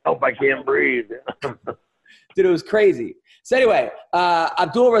telling me, help, I can't breathe. Dude, it was crazy. So anyway,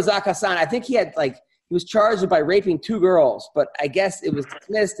 Abdul Razak Hassan, I think he was charged by raping 2 girls, but I guess it was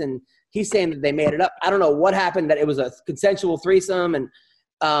dismissed, and he's saying that they made it up. I don't know what happened, that it was a consensual threesome. And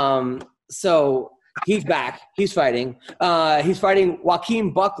so he's back. He's fighting. He's fighting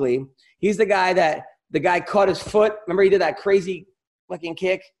Joaquin Buckley. He's the guy caught his foot. Remember, he did that crazy fucking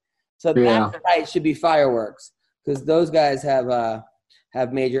kick? So that fight should be fireworks, because those guys have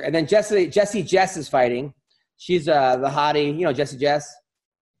major. And then Jessie Jess is fighting. She's the hottie. You know Jessie Jess?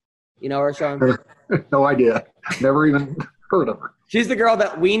 You know her, Sean? No idea. Never even heard of her. She's the girl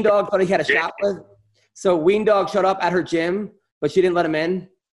that Ween Dog thought he had a shot with. So Ween Dog showed up at her gym, but she didn't let him in.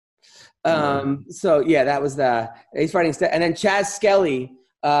 So yeah, that was he's fighting. And then Chaz Skelly,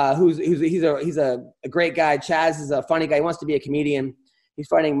 he's a great guy. Chaz is a funny guy. He wants to be a comedian. He's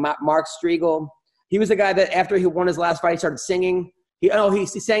fighting Mark Striegel. He was the guy that after he won his last fight, he started singing. He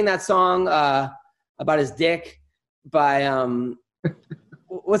sang that song about his dick by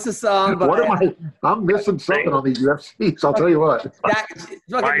What's the song? What am I? I'm missing something on these UFCs. I'll tell you what.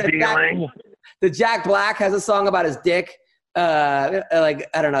 The Jack Black has a song about his dick. Like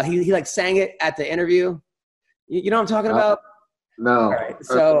I don't know. He like sang it at the interview. You know what I'm talking about? No. All right.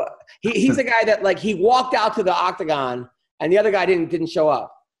 So he's a guy that like he walked out to the octagon and the other guy didn't show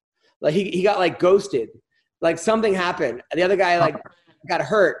up. Like he got like ghosted. Like something happened. And the other guy like got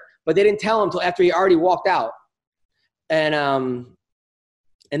hurt, but they didn't tell him until after he already walked out. And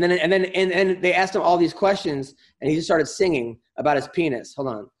then they asked him all these questions and he just started singing about his penis.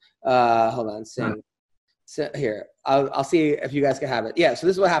 Hold on. Sing. So here, I'll see if you guys can have it. Yeah. So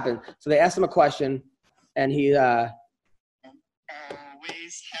this is what happened. So they asked him a question and he, always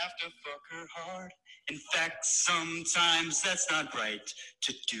have to fuck her hard. In fact, sometimes that's not right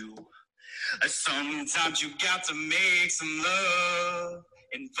to do. Sometimes you got to make some love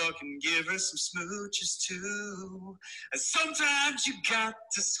and fucking give her some smooches too. Sometimes you got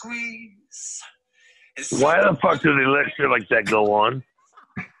to squeeze. Why the fuck do they let shit like that go on?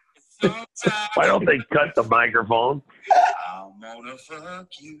 Why don't they cut the microphone? I wanna fuck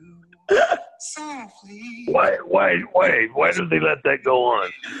you softly. Why do they let that go on?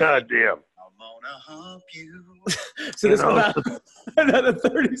 God damn. I wanna hump you. So this was another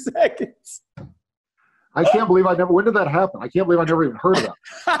 30 seconds. I can't believe when did that happen? I can't believe I never even heard of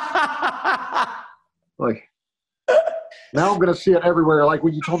that. Like, now I'm going to see it everywhere. Like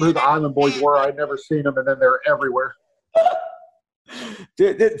when you told me who the Island Boys were, I'd never seen them, and then they're everywhere.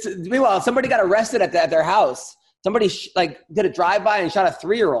 Meanwhile, somebody got arrested at their house. Somebody did a drive-by and shot a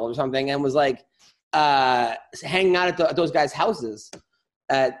 3-year-old or something and was like hanging out at those guys' houses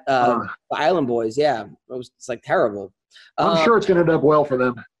at the Island Boys. Yeah, it's like terrible. I'm sure it's going to end up well for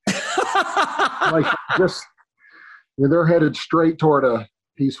them. Like they're headed straight toward a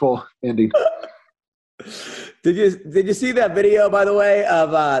peaceful ending. Did you see that video, by the way,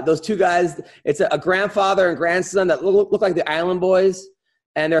 of those two guys? It's a grandfather and grandson that look like the Island Boys,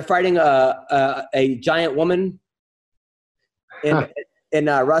 and they're fighting a giant woman in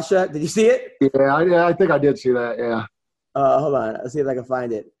Russia. Did you see it? Yeah, I think I did see that. Yeah. Hold on, let's see if I can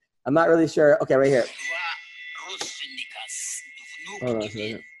find it. I'm not really sure. Okay, right here. Hold on a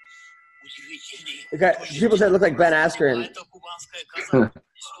second. Okay, people said it looked like Ben Askren.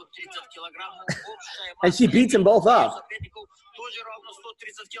 And she beats them both up.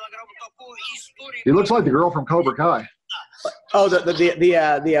 He looks like the girl from Cobra Kai. Oh,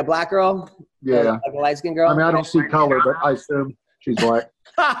 the black girl? Yeah. Like the light-skinned girl? I mean, I don't see color, but I assume she's black.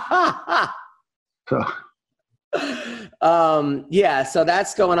 So. Yeah, so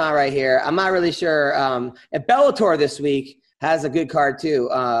that's going on right here. I'm not really sure. And Bellator this week has a good card too.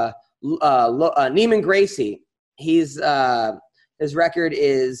 Neiman Gracie. His record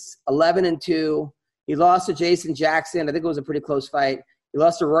is 11-2. He lost to Jason Jackson. I think it was a pretty close fight. He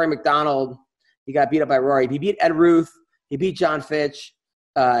lost to Rory McDonald. He got beat up by Rory. He beat Ed Ruth. He beat John Fitch.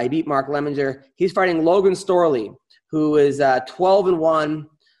 He beat Mark Lemminger. He's fighting Logan Storley, who is 12-1.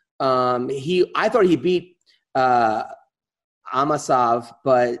 I thought he beat Amasov,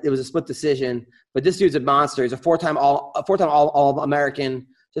 but it was a split decision. But this dude's a monster. He's a four-time All-American,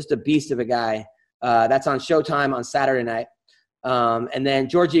 just a beast of a guy. That's on Showtime on Saturday night. And then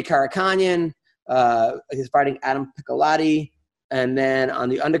Georgi Karakhanyan is fighting Adam Piccolotti. And then on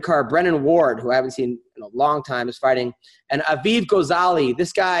the undercard, Brennan Ward, who I haven't seen in a long time, is fighting. And Aviv Ghazali,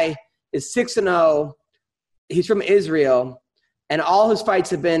 this guy is 6-0. He's from Israel. And all his fights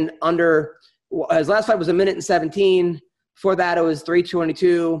have been under – his last fight was 1:17. Before that, it was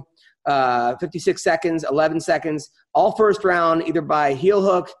 3:22, 56 seconds, 11 seconds. All first round, either by heel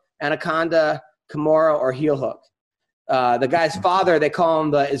hook, anaconda, Kimura, or heel hook. The guy's father, they call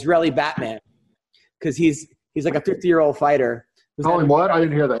him the Israeli Batman because he's like a 50-year-old fighter. Call him what? I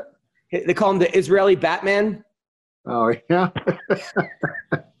didn't hear that. They call him the Israeli Batman. Oh, yeah.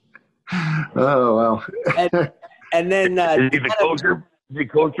 Oh, well. And then is he the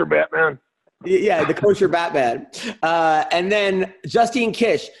kosher Batman? Yeah, the kosher Batman. And then Justine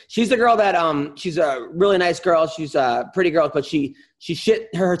Kish. She's the girl that she's a really nice girl. She's a pretty girl, but she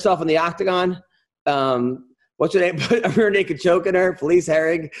shit herself in the octagon. What's her name? Put a rear naked choke in her, Felice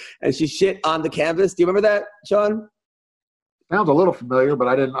Herrig, and she shit on the canvas. Do you remember that, Sean? Sounds a little familiar, but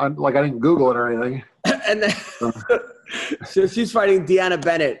I didn't Google it or anything. And then so she's fighting Deanna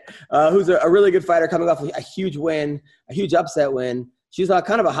Bennett, who's a really good fighter coming off a huge win, a huge upset win. She's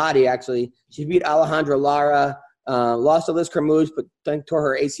kind of a hottie, actually. She beat Alejandra Lara, lost to Liz Carmouche, but then tore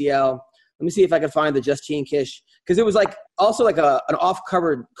her ACL. Let me see if I can find the Justine Kish. Because it was also an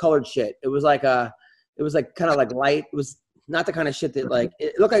off-colored shit. It was kind of like light. It was not the kind of shit that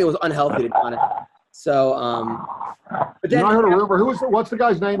it looked like it was unhealthy, to be honest. So, but then I heard a rumor. What's the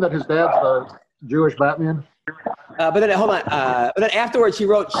guy's name that his dad's the Jewish Batman? but then hold on. But then afterwards, he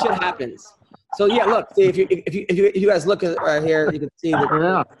wrote "Shit Happens." So yeah, look. See if you guys look at right here, you can see that.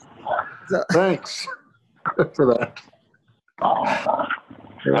 Yeah. So, Thanks for that.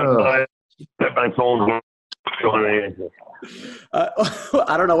 My phone's showing anything.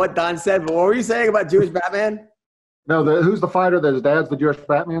 I don't know what Don said, but what were you saying about Jewish Batman? No, who's the fighter that his dad's the Jewish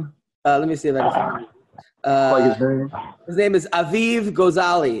Batman? Let me see if I can find it. Like his name? His name is Aviv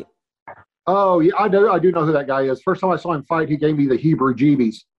Gozali. Oh, yeah, I do know who that guy is. First time I saw him fight, he gave me the Hebrew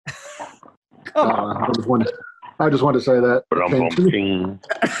jeebies. I just wanted to say that.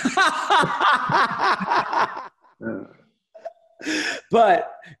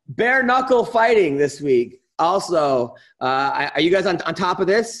 But bare knuckle fighting this week. Also, are you guys on top of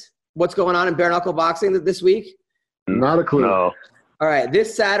this? What's going on in bare knuckle boxing this week? Not a clue. No. All right,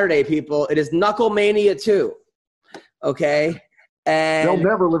 this Saturday, people, it is Knuckle Mania 2. Okay? And they'll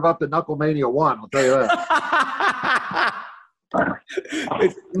never live up to Knuckle Mania 1, I'll tell you that.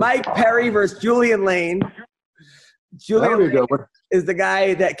 It's Mike Perry versus Julian Lane. Julian Lane is the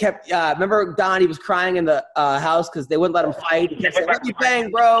guy that kept remember Don, he was crying in the house because they wouldn't let him fight. He kept saying, let me bang,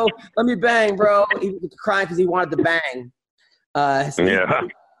 bro. Let me bang, bro. He was crying because he wanted to bang.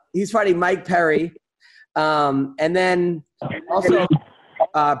 He's fighting Mike Perry. And then also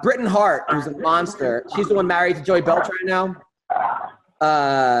Britton Hart, who's a monster. She's the one married to Joey Beltran now.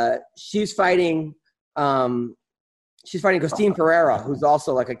 She's fighting Christine Pereira, who's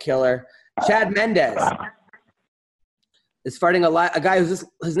also like a killer. Chad Mendez is fighting a guy his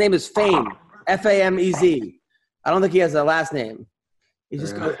name is Fame, Famez. I don't think he has a last name. He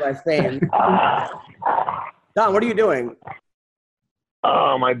just goes by Fame. Don, what are you doing?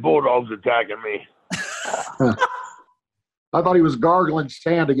 Oh, my bulldog's attacking me. I thought he was gargling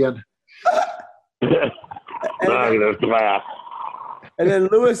sand again. And then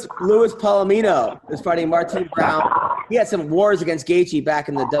Louis Palomino is fighting Martin Brown. He had some wars against Gaethje back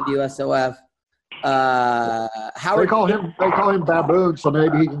in the WSOF. They call him Baboon, so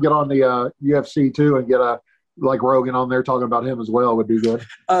maybe he can get on the UFC too and get like Rogan on there talking about him as well would be good.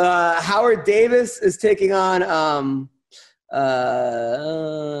 Howard Davis is taking on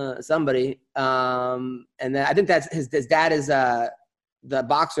somebody, and then I think that's his dad is the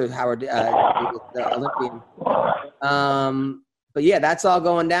boxer Howard, the Olympian. But yeah, that's all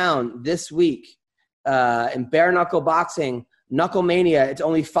going down this week in bare knuckle boxing, Knuckle Mania. It's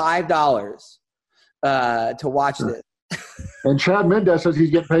only $5 to watch this. And Chad Mendez says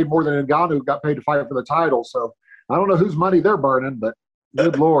he's getting paid more than Ngannou got paid to fight for the title. So I don't know whose money they're burning, but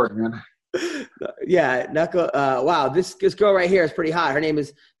good Lord, man. Yeah, knuckle. Wow, this girl right here is pretty hot. Her name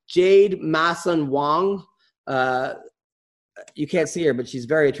is Jade Mason Wong. You can't see her, but she's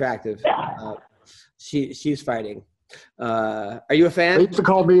very attractive. She's fighting. Are you a fan? They used to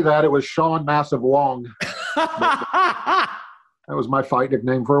call me that. It was Sean Massive Wong. That was my fight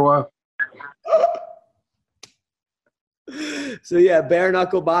nickname for a while. So yeah, bare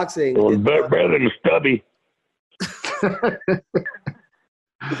knuckle boxing. Well, better than Stubby.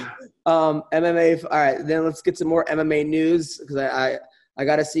 MMA. All right, then let's get some more MMA news because I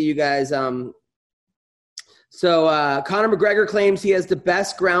got to see you guys. So Conor McGregor claims he has the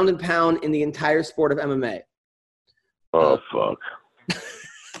best ground and pound in the entire sport of MMA. Oh fuck.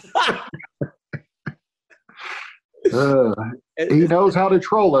 He knows how to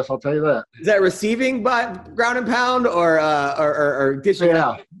troll us, I'll tell you that. Is that receiving by ground and pound or dishing?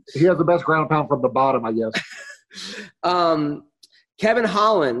 Yeah, he has the best ground and pound from the bottom, I guess. Kevin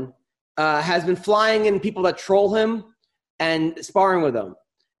Holland has been flying in people that troll him and sparring with him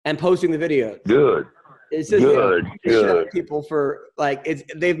and posting the videos. Good. It's just good. People for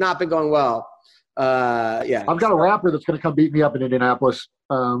they've not been going well. Yeah. I've got a rapper that's going to come beat me up in Indianapolis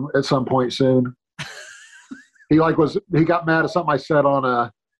at some point soon. He got mad at something I said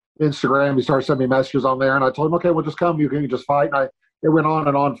on Instagram. He started sending me messages on there, and I told him, okay, we'll just come. You can just fight. And it went on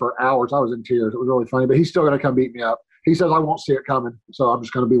and on for hours. I was in tears. It was really funny, but he's still going to come beat me up. He says I won't see it coming, so I'm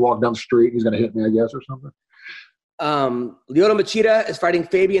just going to be walking down the street, and he's going to hit me, I guess, or something. Lyoto Machida is fighting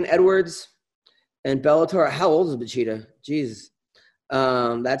Fabian Edwards and Bellator. How old is Machida? Jeez.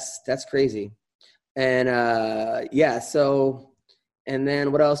 That's crazy. And and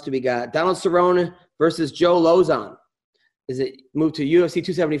then what else do we got? Donald Cerrone versus Joe Lozon. Is it moved to UFC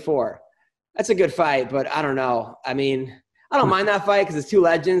 274? That's a good fight, but I don't know. I mean, I don't mind that fight because it's two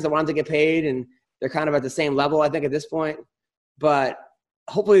legends. I want them to get paid, and they're kind of at the same level, I think, at this point. But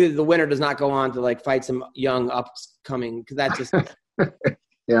hopefully the winner does not go on to fight some young upcoming, because that just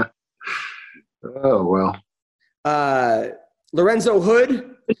yeah. Oh well. Lorenzo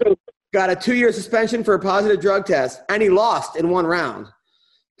Hood got a 2-year suspension for a positive drug test, and he lost in 1 round.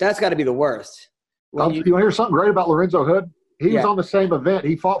 That's got to be the worst. You want to hear something great about Lorenzo Hood? He was on the same event.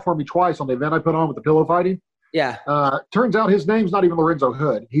 He fought for me twice on the event I put on with the pillow fighting. Yeah. Turns out his name's not even Lorenzo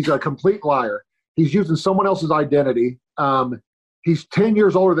Hood. He's a complete liar. He's using someone else's identity. He's 10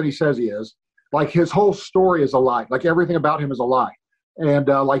 years older than he says he is. Like, his whole story is a lie. Like, everything about him is a lie. And,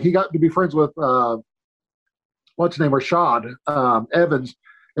 like, he got to be friends with, what's his name, Rashad Evans,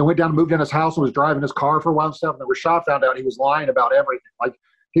 and went down and moved in his house and was driving his car for a while and stuff. And then Rashad found out he was lying about everything. Like,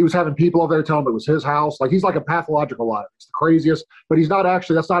 he was having people over there tell him it was his house. Like, he's like a pathological liar. It's the craziest. But he's not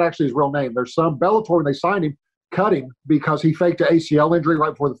actually – that's not actually his real name. There's some – Bellator, when they signed him, cut him because he faked an ACL injury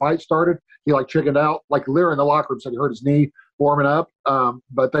right before the fight started. He, like, chickened out. Like, Lear in the locker room said he hurt his knee warming up.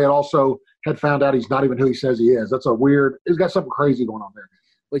 But they had also had found out he's not even who he says he is. That's a weird – he's got something crazy going on there.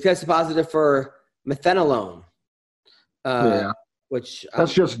 We tested positive for methanolone. Yeah. Which –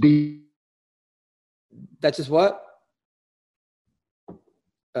 That's just D. That's just what?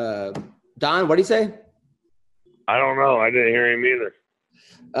 Don, what did he say? I don't know. I didn't hear him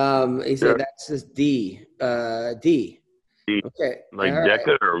either. He said that's just D. D. Okay. Like All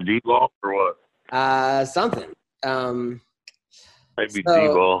Deca or D-ball or what? Something. Maybe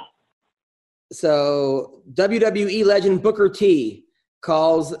D-ball. So WWE legend Booker T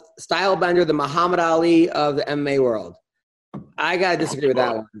calls Stylebender the Muhammad Ali of the MMA world. I gotta disagree with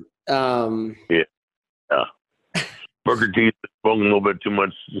that one. Yeah. Booker T smoking a little bit too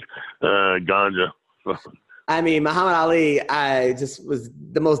much ganja. I mean, Muhammad Ali, I just was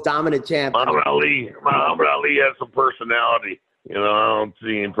the most dominant champ. Muhammad Ali has some personality. You know, I don't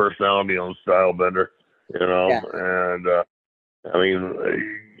see any personality on Stylebender. You know, and I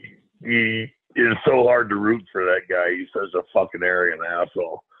mean, it's so hard to root for that guy. He's such a fucking arrogant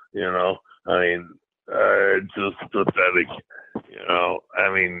asshole. You know, I mean, it's just pathetic. You know,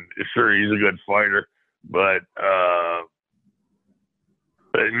 I mean, sure, he's a good fighter, but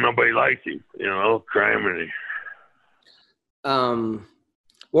nobody likes him. You know, criminy.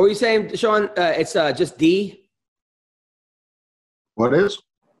 What were you saying, Sean? It's just D. What is?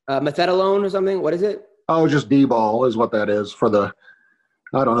 Methanolone or something. What is it? Oh, just D-ball is what that is for the.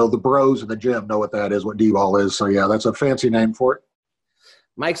 I don't know. The bros in the gym know what that is. What D-ball is. So yeah, that's a fancy name for it.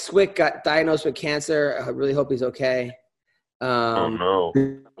 Mike Swick got diagnosed with cancer. I really hope he's okay. Oh no.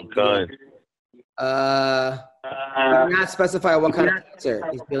 Okay. Did not specify what kind of cancer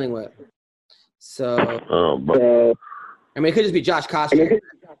he's dealing with. So, I mean, it could just be Josh Koscheck.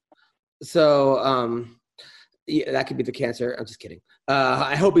 So, yeah, that could be the cancer. I'm just kidding.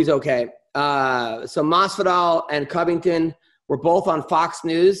 I hope he's okay. So Masvidal and Covington were both on Fox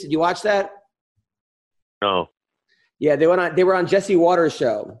News. Did you watch that? No. Yeah, they were on Jesse Waters'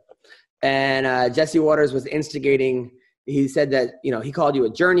 show, and Jesse Waters was instigating. He said that, you know, he called you a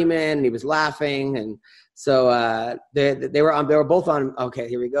journeyman, and he was laughing, and so they were both on. Okay,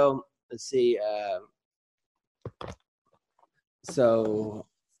 here we go. Let's see. So,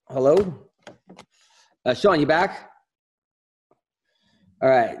 hello, Sean, you back? All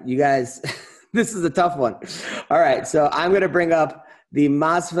right, you guys. This is a tough one. All right, so I'm gonna bring up the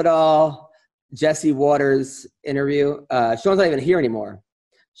Masvidal Jesse Waters interview. Sean's not even here anymore.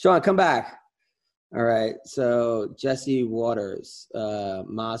 Sean, come back. All right, so Jesse Waters,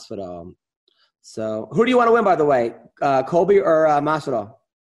 Masvidal. So who do you want to win, by the way, Colby or Masvidal?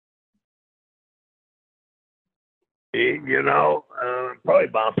 You know, probably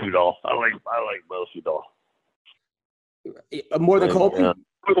Masvidal. I like Masvidal. More than Colby? More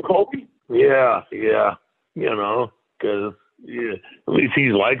than Colby? Yeah. You know, because at least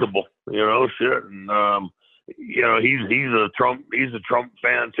he's likable. You know, shit, and you know he's a Trump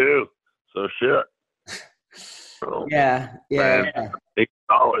fan too. So shit. So, yeah. He's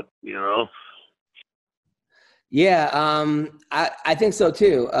solid. You know. Yeah, I think so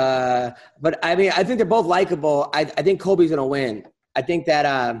too. But I mean, I think they're both likable. I think Colby's gonna win. I think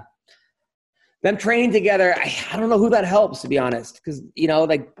that them training together, I don't know who that helps, to be honest, because you know,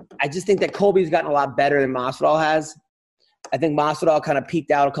 like I just think that Colby's gotten a lot better than Masvidal has. I think Masvidal kind of peaked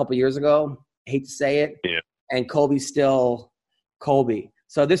out a couple years ago. I hate to say it. Yeah. And Colby's still Colby.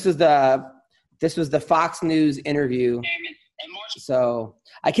 So this was the Fox News interview. So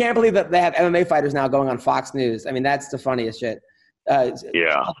I can't believe that they have MMA fighters now going on Fox News. I mean, that's the funniest shit.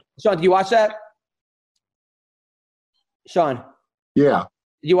 Yeah. Sean, did you watch that? Sean? Yeah.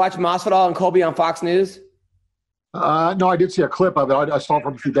 Did you watch Masvidal and Colby on Fox News? No, I did see a clip of it. I saw it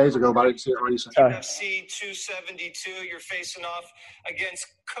from a few days ago, but I didn't see it recently. UFC 272, you're facing off against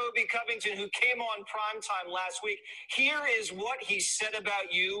Colby Covington, who came on primetime last week. Here is what he said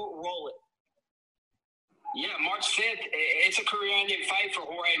about you. Roll it. Yeah, March 5th. It's a career-ending fight for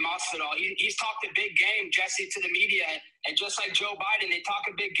Jorge Masvidal. He's talked a big game, Jesse, to the media. And just like Joe Biden, they talk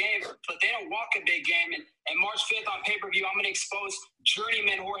a big game, but they don't walk a big game. And March 5th on pay-per-view, I'm going to expose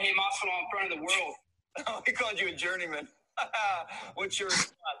journeyman Jorge Masvidal in front of the world. Oh, he called you a journeyman. What's your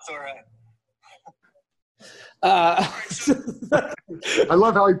response, Jorge? I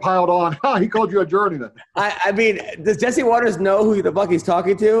love how he piled on. He called you a journeyman. I mean, does Jesse Waters know who the fuck he's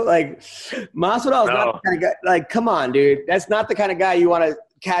talking to? Like, Masvidal is not the kind of guy. Like, come on, dude. That's not the kind of guy you want to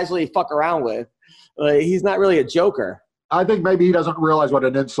casually fuck around with. Like, he's not really a joker. I think maybe he doesn't realize what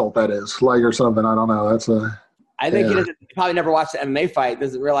an insult that is, like, or something. I don't know. That's a. I think he probably never watched the MMA fight.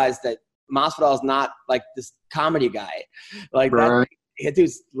 Doesn't realize that Masvidal is not like this comedy guy. Like that. That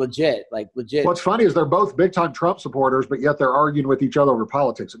dude's legit, like legit. What's funny is they're both big-time Trump supporters, but yet they're arguing with each other over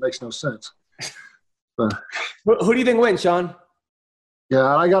politics. It makes no sense. Who do you think wins, Sean?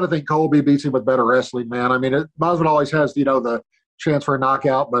 Yeah, I got to think Colby beats him with better wrestling, man. I mean, Masvidal always has, the chance for a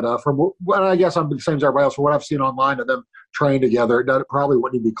knockout, but from what I guess I'm the same as everybody else. From what I've seen online of them train together, it probably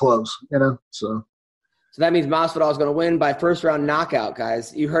wouldn't be close, So that means Masvidal is going to win by first-round knockout,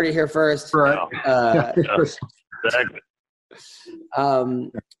 guys. You heard it here first. Right. Exactly.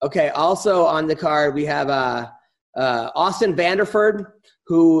 Okay. Also on the card, we have Austin Vanderford,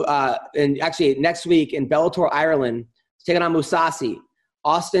 who and actually next week in Bellator Ireland, is taking on Mousasi.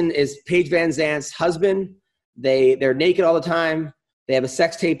 Austin is Paige Van Zandt's husband. They're naked all the time. They have a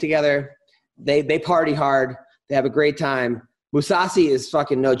sex tape together. They party hard. They have a great time. Mousasi is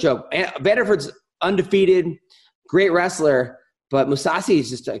fucking no joke. Vanderford's undefeated, great wrestler, but Mousasi is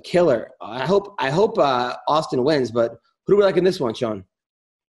just a killer. I hope Austin wins, but who do we like in this one, Sean?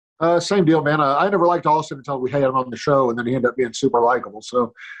 Same deal, man. I never liked Austin until we had him on the show, and then he ended up being super likable.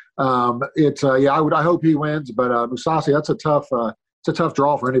 So, I hope he wins. But Mousasi, it's a tough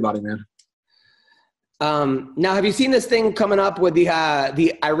draw for anybody, man. Now, have you seen this thing coming up with the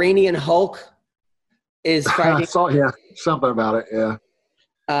Iranian Hulk is fighting? Something about it. Yeah.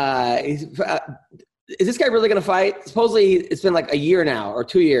 Is this guy really going to fight? Supposedly, it's been like a year now or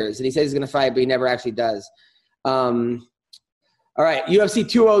 2 years, and he says he's going to fight, but he never actually does. All right, UFC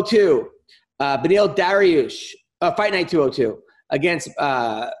 202, Beneil Dariush, Fight Night 202 against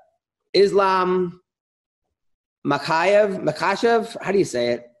Islam Makhachev. How do you say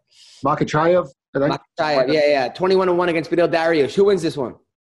it? Makhachev. Makhachev, yeah. 21-1 against Beneil Dariush. Who wins this one?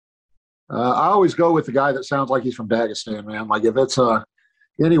 I always go with the guy that sounds like he's from Dagestan, man. Like if it's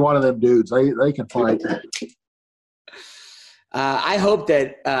any one of them dudes, they can fight. I hope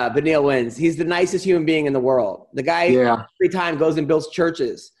that Beneil wins. He's the nicest human being in the world. The guy every time goes and builds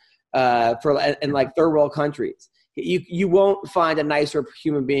churches in like third world countries. You won't find a nicer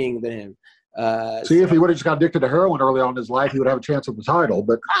human being than him. If he would have just got addicted to heroin early on in his life, he would have a chance of the title.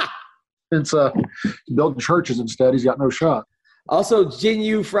 But since building churches instead, he's got no shot. Also, Jin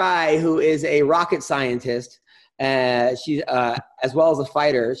Yu Fry, who is a rocket scientist, she's as well as a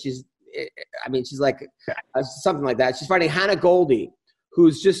fighter. She's like something like that. She's fighting Hannah Goldie,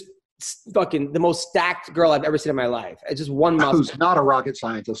 who's just fucking the most stacked girl I've ever seen in my life. It's just one muscle. Who's not a rocket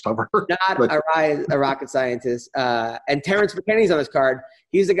scientist, I've heard. A rocket scientist. And Terrence McKinney's on this card.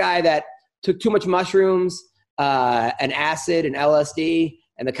 He's the guy that took too much mushrooms and acid and LSD,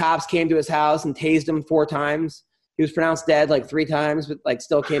 and the cops came to his house and tased him 4 times. He was pronounced dead like 3 times, but like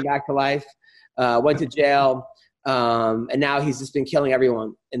still came back to life. Went to jail. And now he's just been killing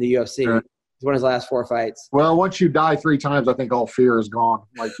everyone in the UFC. Right. He's won his last 4 fights. Well, once you die 3 times, I think all fear is gone.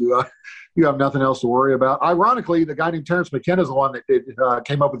 Like you have nothing else to worry about. Ironically, the guy named Terrence McKenna is the one that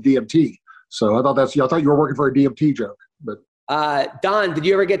came up with DMT. So I thought you were working for a DMT joke. But Don, did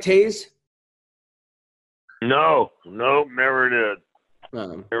you ever get tased? No, never did.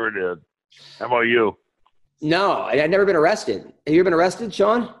 Never did. How about you? No, I've never been arrested. Have you ever been arrested,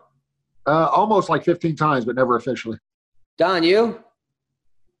 Sean? Almost like 15 times, but never officially. Don, you?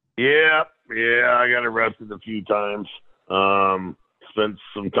 Yeah, I got arrested a few times. Spent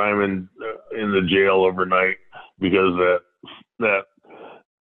some time in the jail overnight because that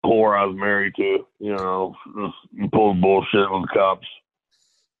whore I was married to, pulled bullshit with cops.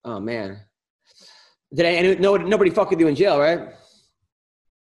 Oh man, nobody fuck with you in jail, right?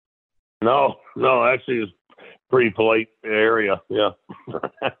 No, actually, it's pretty polite area. Yeah.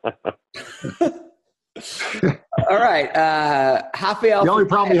 All right. Rafael. The only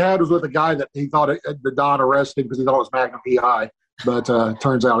problem he had was with the guy that he thought the Don arrested because he thought it was Magnum PI, but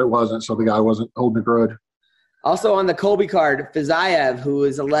turns out it wasn't. So the guy wasn't holding a grudge. Also on the Colby card, Fiziev, who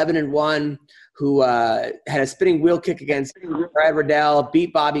is 11-1, who had a spinning wheel kick against Brad Riddell,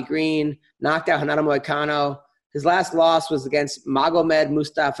 beat Bobby Green, knocked out Renato Moicano. His last loss was against Magomed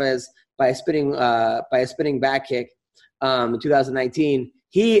Mustafa's by a spinning back kick in 2019.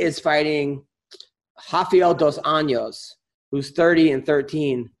 He is fighting Rafael Dos Anjos, who's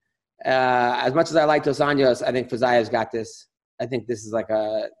 30-13. As much as I like Dos Anjos, I think Fazaya's got this. I think this is they're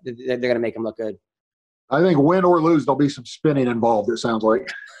going to make him look good. I think win or lose, there'll be some spinning involved, it sounds like.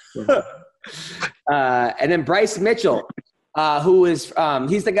 And then Bryce Mitchell, who is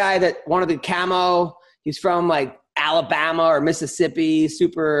he's the guy that wanted the camo. He's from like Alabama or Mississippi,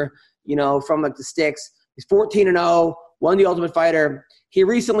 super, from like the sticks. He's 14-0, won the Ultimate Fighter. He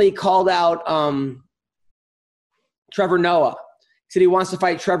recently called out Trevor Noah. He said he wants to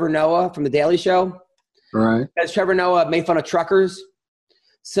fight Trevor Noah from The Daily Show. Right. Because Trevor Noah made fun of truckers.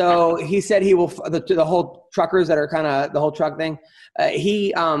 So he said he will the whole truckers that are kind of the whole truck thing.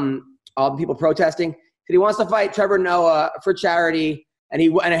 All the people protesting. Said he wants to fight Trevor Noah for charity, and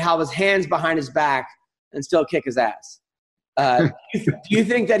have his hands behind his back and still kick his ass. Do you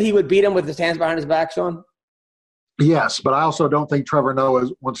think that he would beat him with his hands behind his back, Sean? Yes, but I also don't think Trevor Noah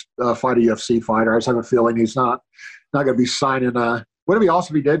wants to fight a UFC fighter. I just have a feeling he's not going to be signing. Would it be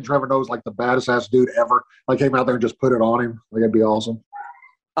awesome if he did? Trevor Noah's like the baddest ass dude ever. Like came out there and just put it on him. Like it'd be awesome.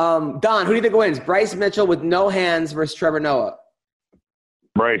 Don, who do you think wins? Bryce Mitchell with no hands versus Trevor Noah.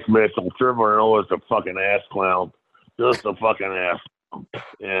 Bryce Mitchell. Trevor Noah's a fucking ass clown. Just a fucking ass.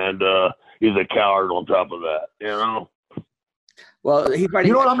 And he's a coward on top of that, Well, he's fighting.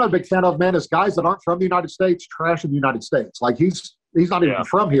 You know what I'm not a big fan of, man, is guys that aren't from the United States trashing the United States. Like he's not even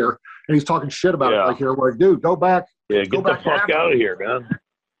from here, and he's talking shit about it like here. Where, dude, go back. Yeah, get the fuck out of here, man.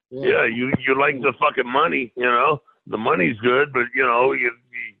 Yeah, you like the fucking money, The money's good, but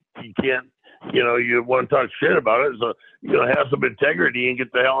you can't. You want to talk shit about it, so have some integrity and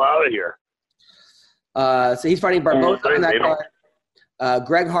get the hell out of here. So he's fighting Barboza on that card.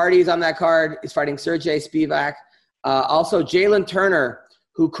 Greg Hardy's on that card. He's fighting Sergey Spivak. Also, Jalen Turner,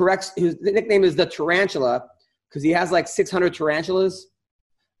 whose nickname is the Tarantula because he has like 600 tarantulas.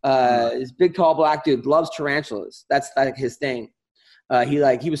 This big, tall, black dude loves tarantulas. That's like his thing.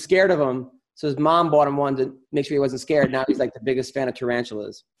 He was scared of them, so his mom bought him one to make sure he wasn't scared. Now he's like the biggest fan of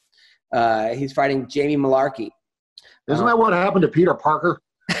tarantulas. He's fighting Jamie Malarkey. Isn't that what happened to Peter Parker?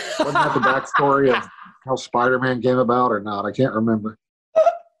 Wasn't that the backstory of how Spider-Man came about or not? I can't remember.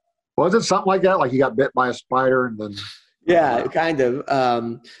 Was it something like that? Like he got bit by a spider and then... Yeah, kind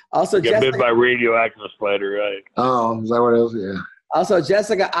of. Also, bit by a radioactive spider, right? Oh, is that what it is? Yeah. Also,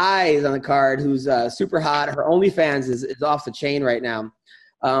 Jessica I is on the card, who's super hot. Her OnlyFans is off the chain right now.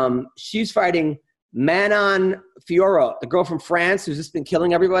 She's fighting Manon Fiorot, the girl from France who's just been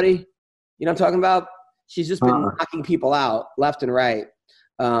killing everybody. You know what I'm talking about? She's just been knocking people out left and right.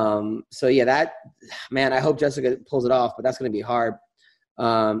 So, yeah, I hope Jessica pulls it off, but that's going to be hard.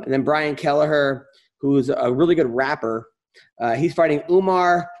 And then Brian Kelleher, who's a really good rapper. He's fighting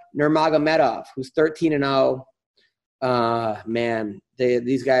Umar Nurmagomedov, who's 13-0. Man,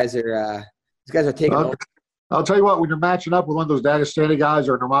 these guys are taking over. I'll tell you what, when you're matching up with one of those Dagestani guys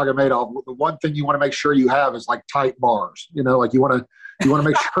or Nurmagomedov, the one thing you want to make sure you have is like tight bars. Like you want to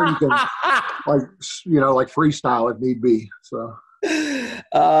make sure you can like freestyle if need be. So.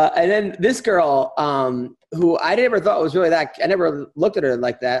 And then this girl, who I never thought was really I never looked at her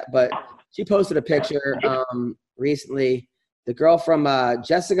like that, but she posted a picture recently. The girl from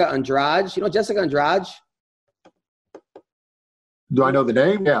Jessica Andrade. You know Jessica Andrade? Do I know the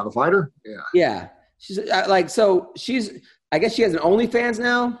name? Yeah, the fighter? Yeah. Yeah. She's I guess she has an OnlyFans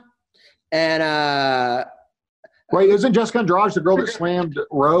now. And wait, isn't Jessica Andrade the girl that slammed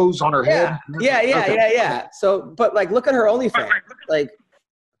Rose on her head? Yeah. So, but look at her OnlyFans.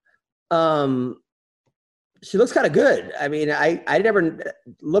 She looks kind of good. I mean, I never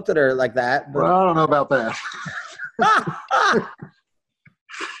looked at her like that. But... Well, I don't know about that. I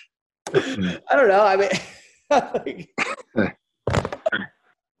don't know. I mean,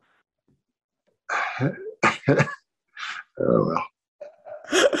 oh well.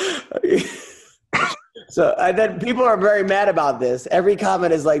 So and then people are very mad about this. Every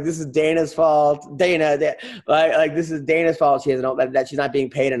comment is like, "This is Dana's fault." Like this is Dana's fault. She hasn't that she's not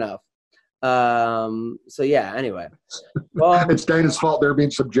being paid enough. So yeah. Anyway, well, it's Dana's fault they're being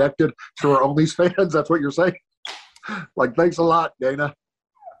subjected to her OnlyFans. That's what you're saying. Like, thanks a lot, Dana.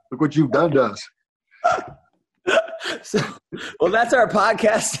 Look what you've done to us. So, well, that's our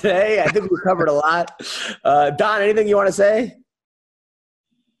podcast today. I think we covered a lot. Don, anything you want to say?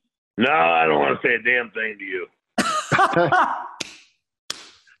 No, I don't want to say a damn thing to you.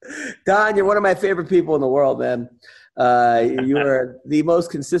 Don, you're one of my favorite people in the world, man. You are the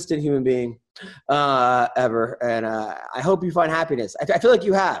most consistent human being ever, and I hope you find happiness. I feel like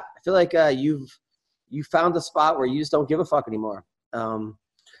you have. I feel like you found a spot where you just don't give a fuck anymore.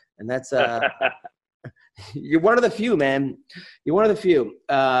 And that's you're one of the few, man. You're one of the few.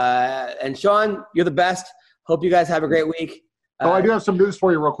 And Sean, you're the best. Hope you guys have a great week. I do have some news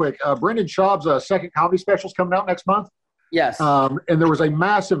for you real quick. Brendan Schaub's second comedy special is coming out next month. Yes. And there was a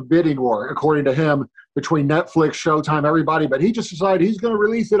massive bidding war, according to him, between Netflix, Showtime, everybody. But he just decided he's going to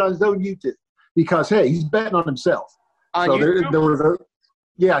release it on his own YouTube because, hey, he's betting on himself. On so YouTube? there was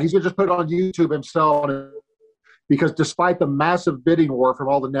he's going to just put it on YouTube himself because despite the massive bidding war from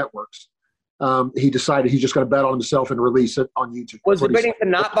all the networks, he decided he's just going to bet on himself and release it on YouTube. Was he bidding to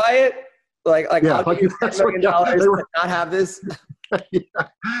not buy it? Like yeah, $1 million to not have this? I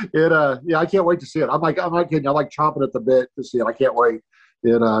can't wait to see it. I'm not kidding. I'm like chomping at the bit to see it. I can't wait.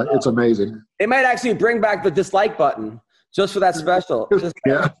 It's amazing. They might actually bring back the dislike button just for that special.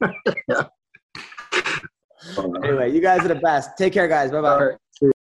 Yeah. Anyway, you guys are the best. Take care, guys. Bye-bye.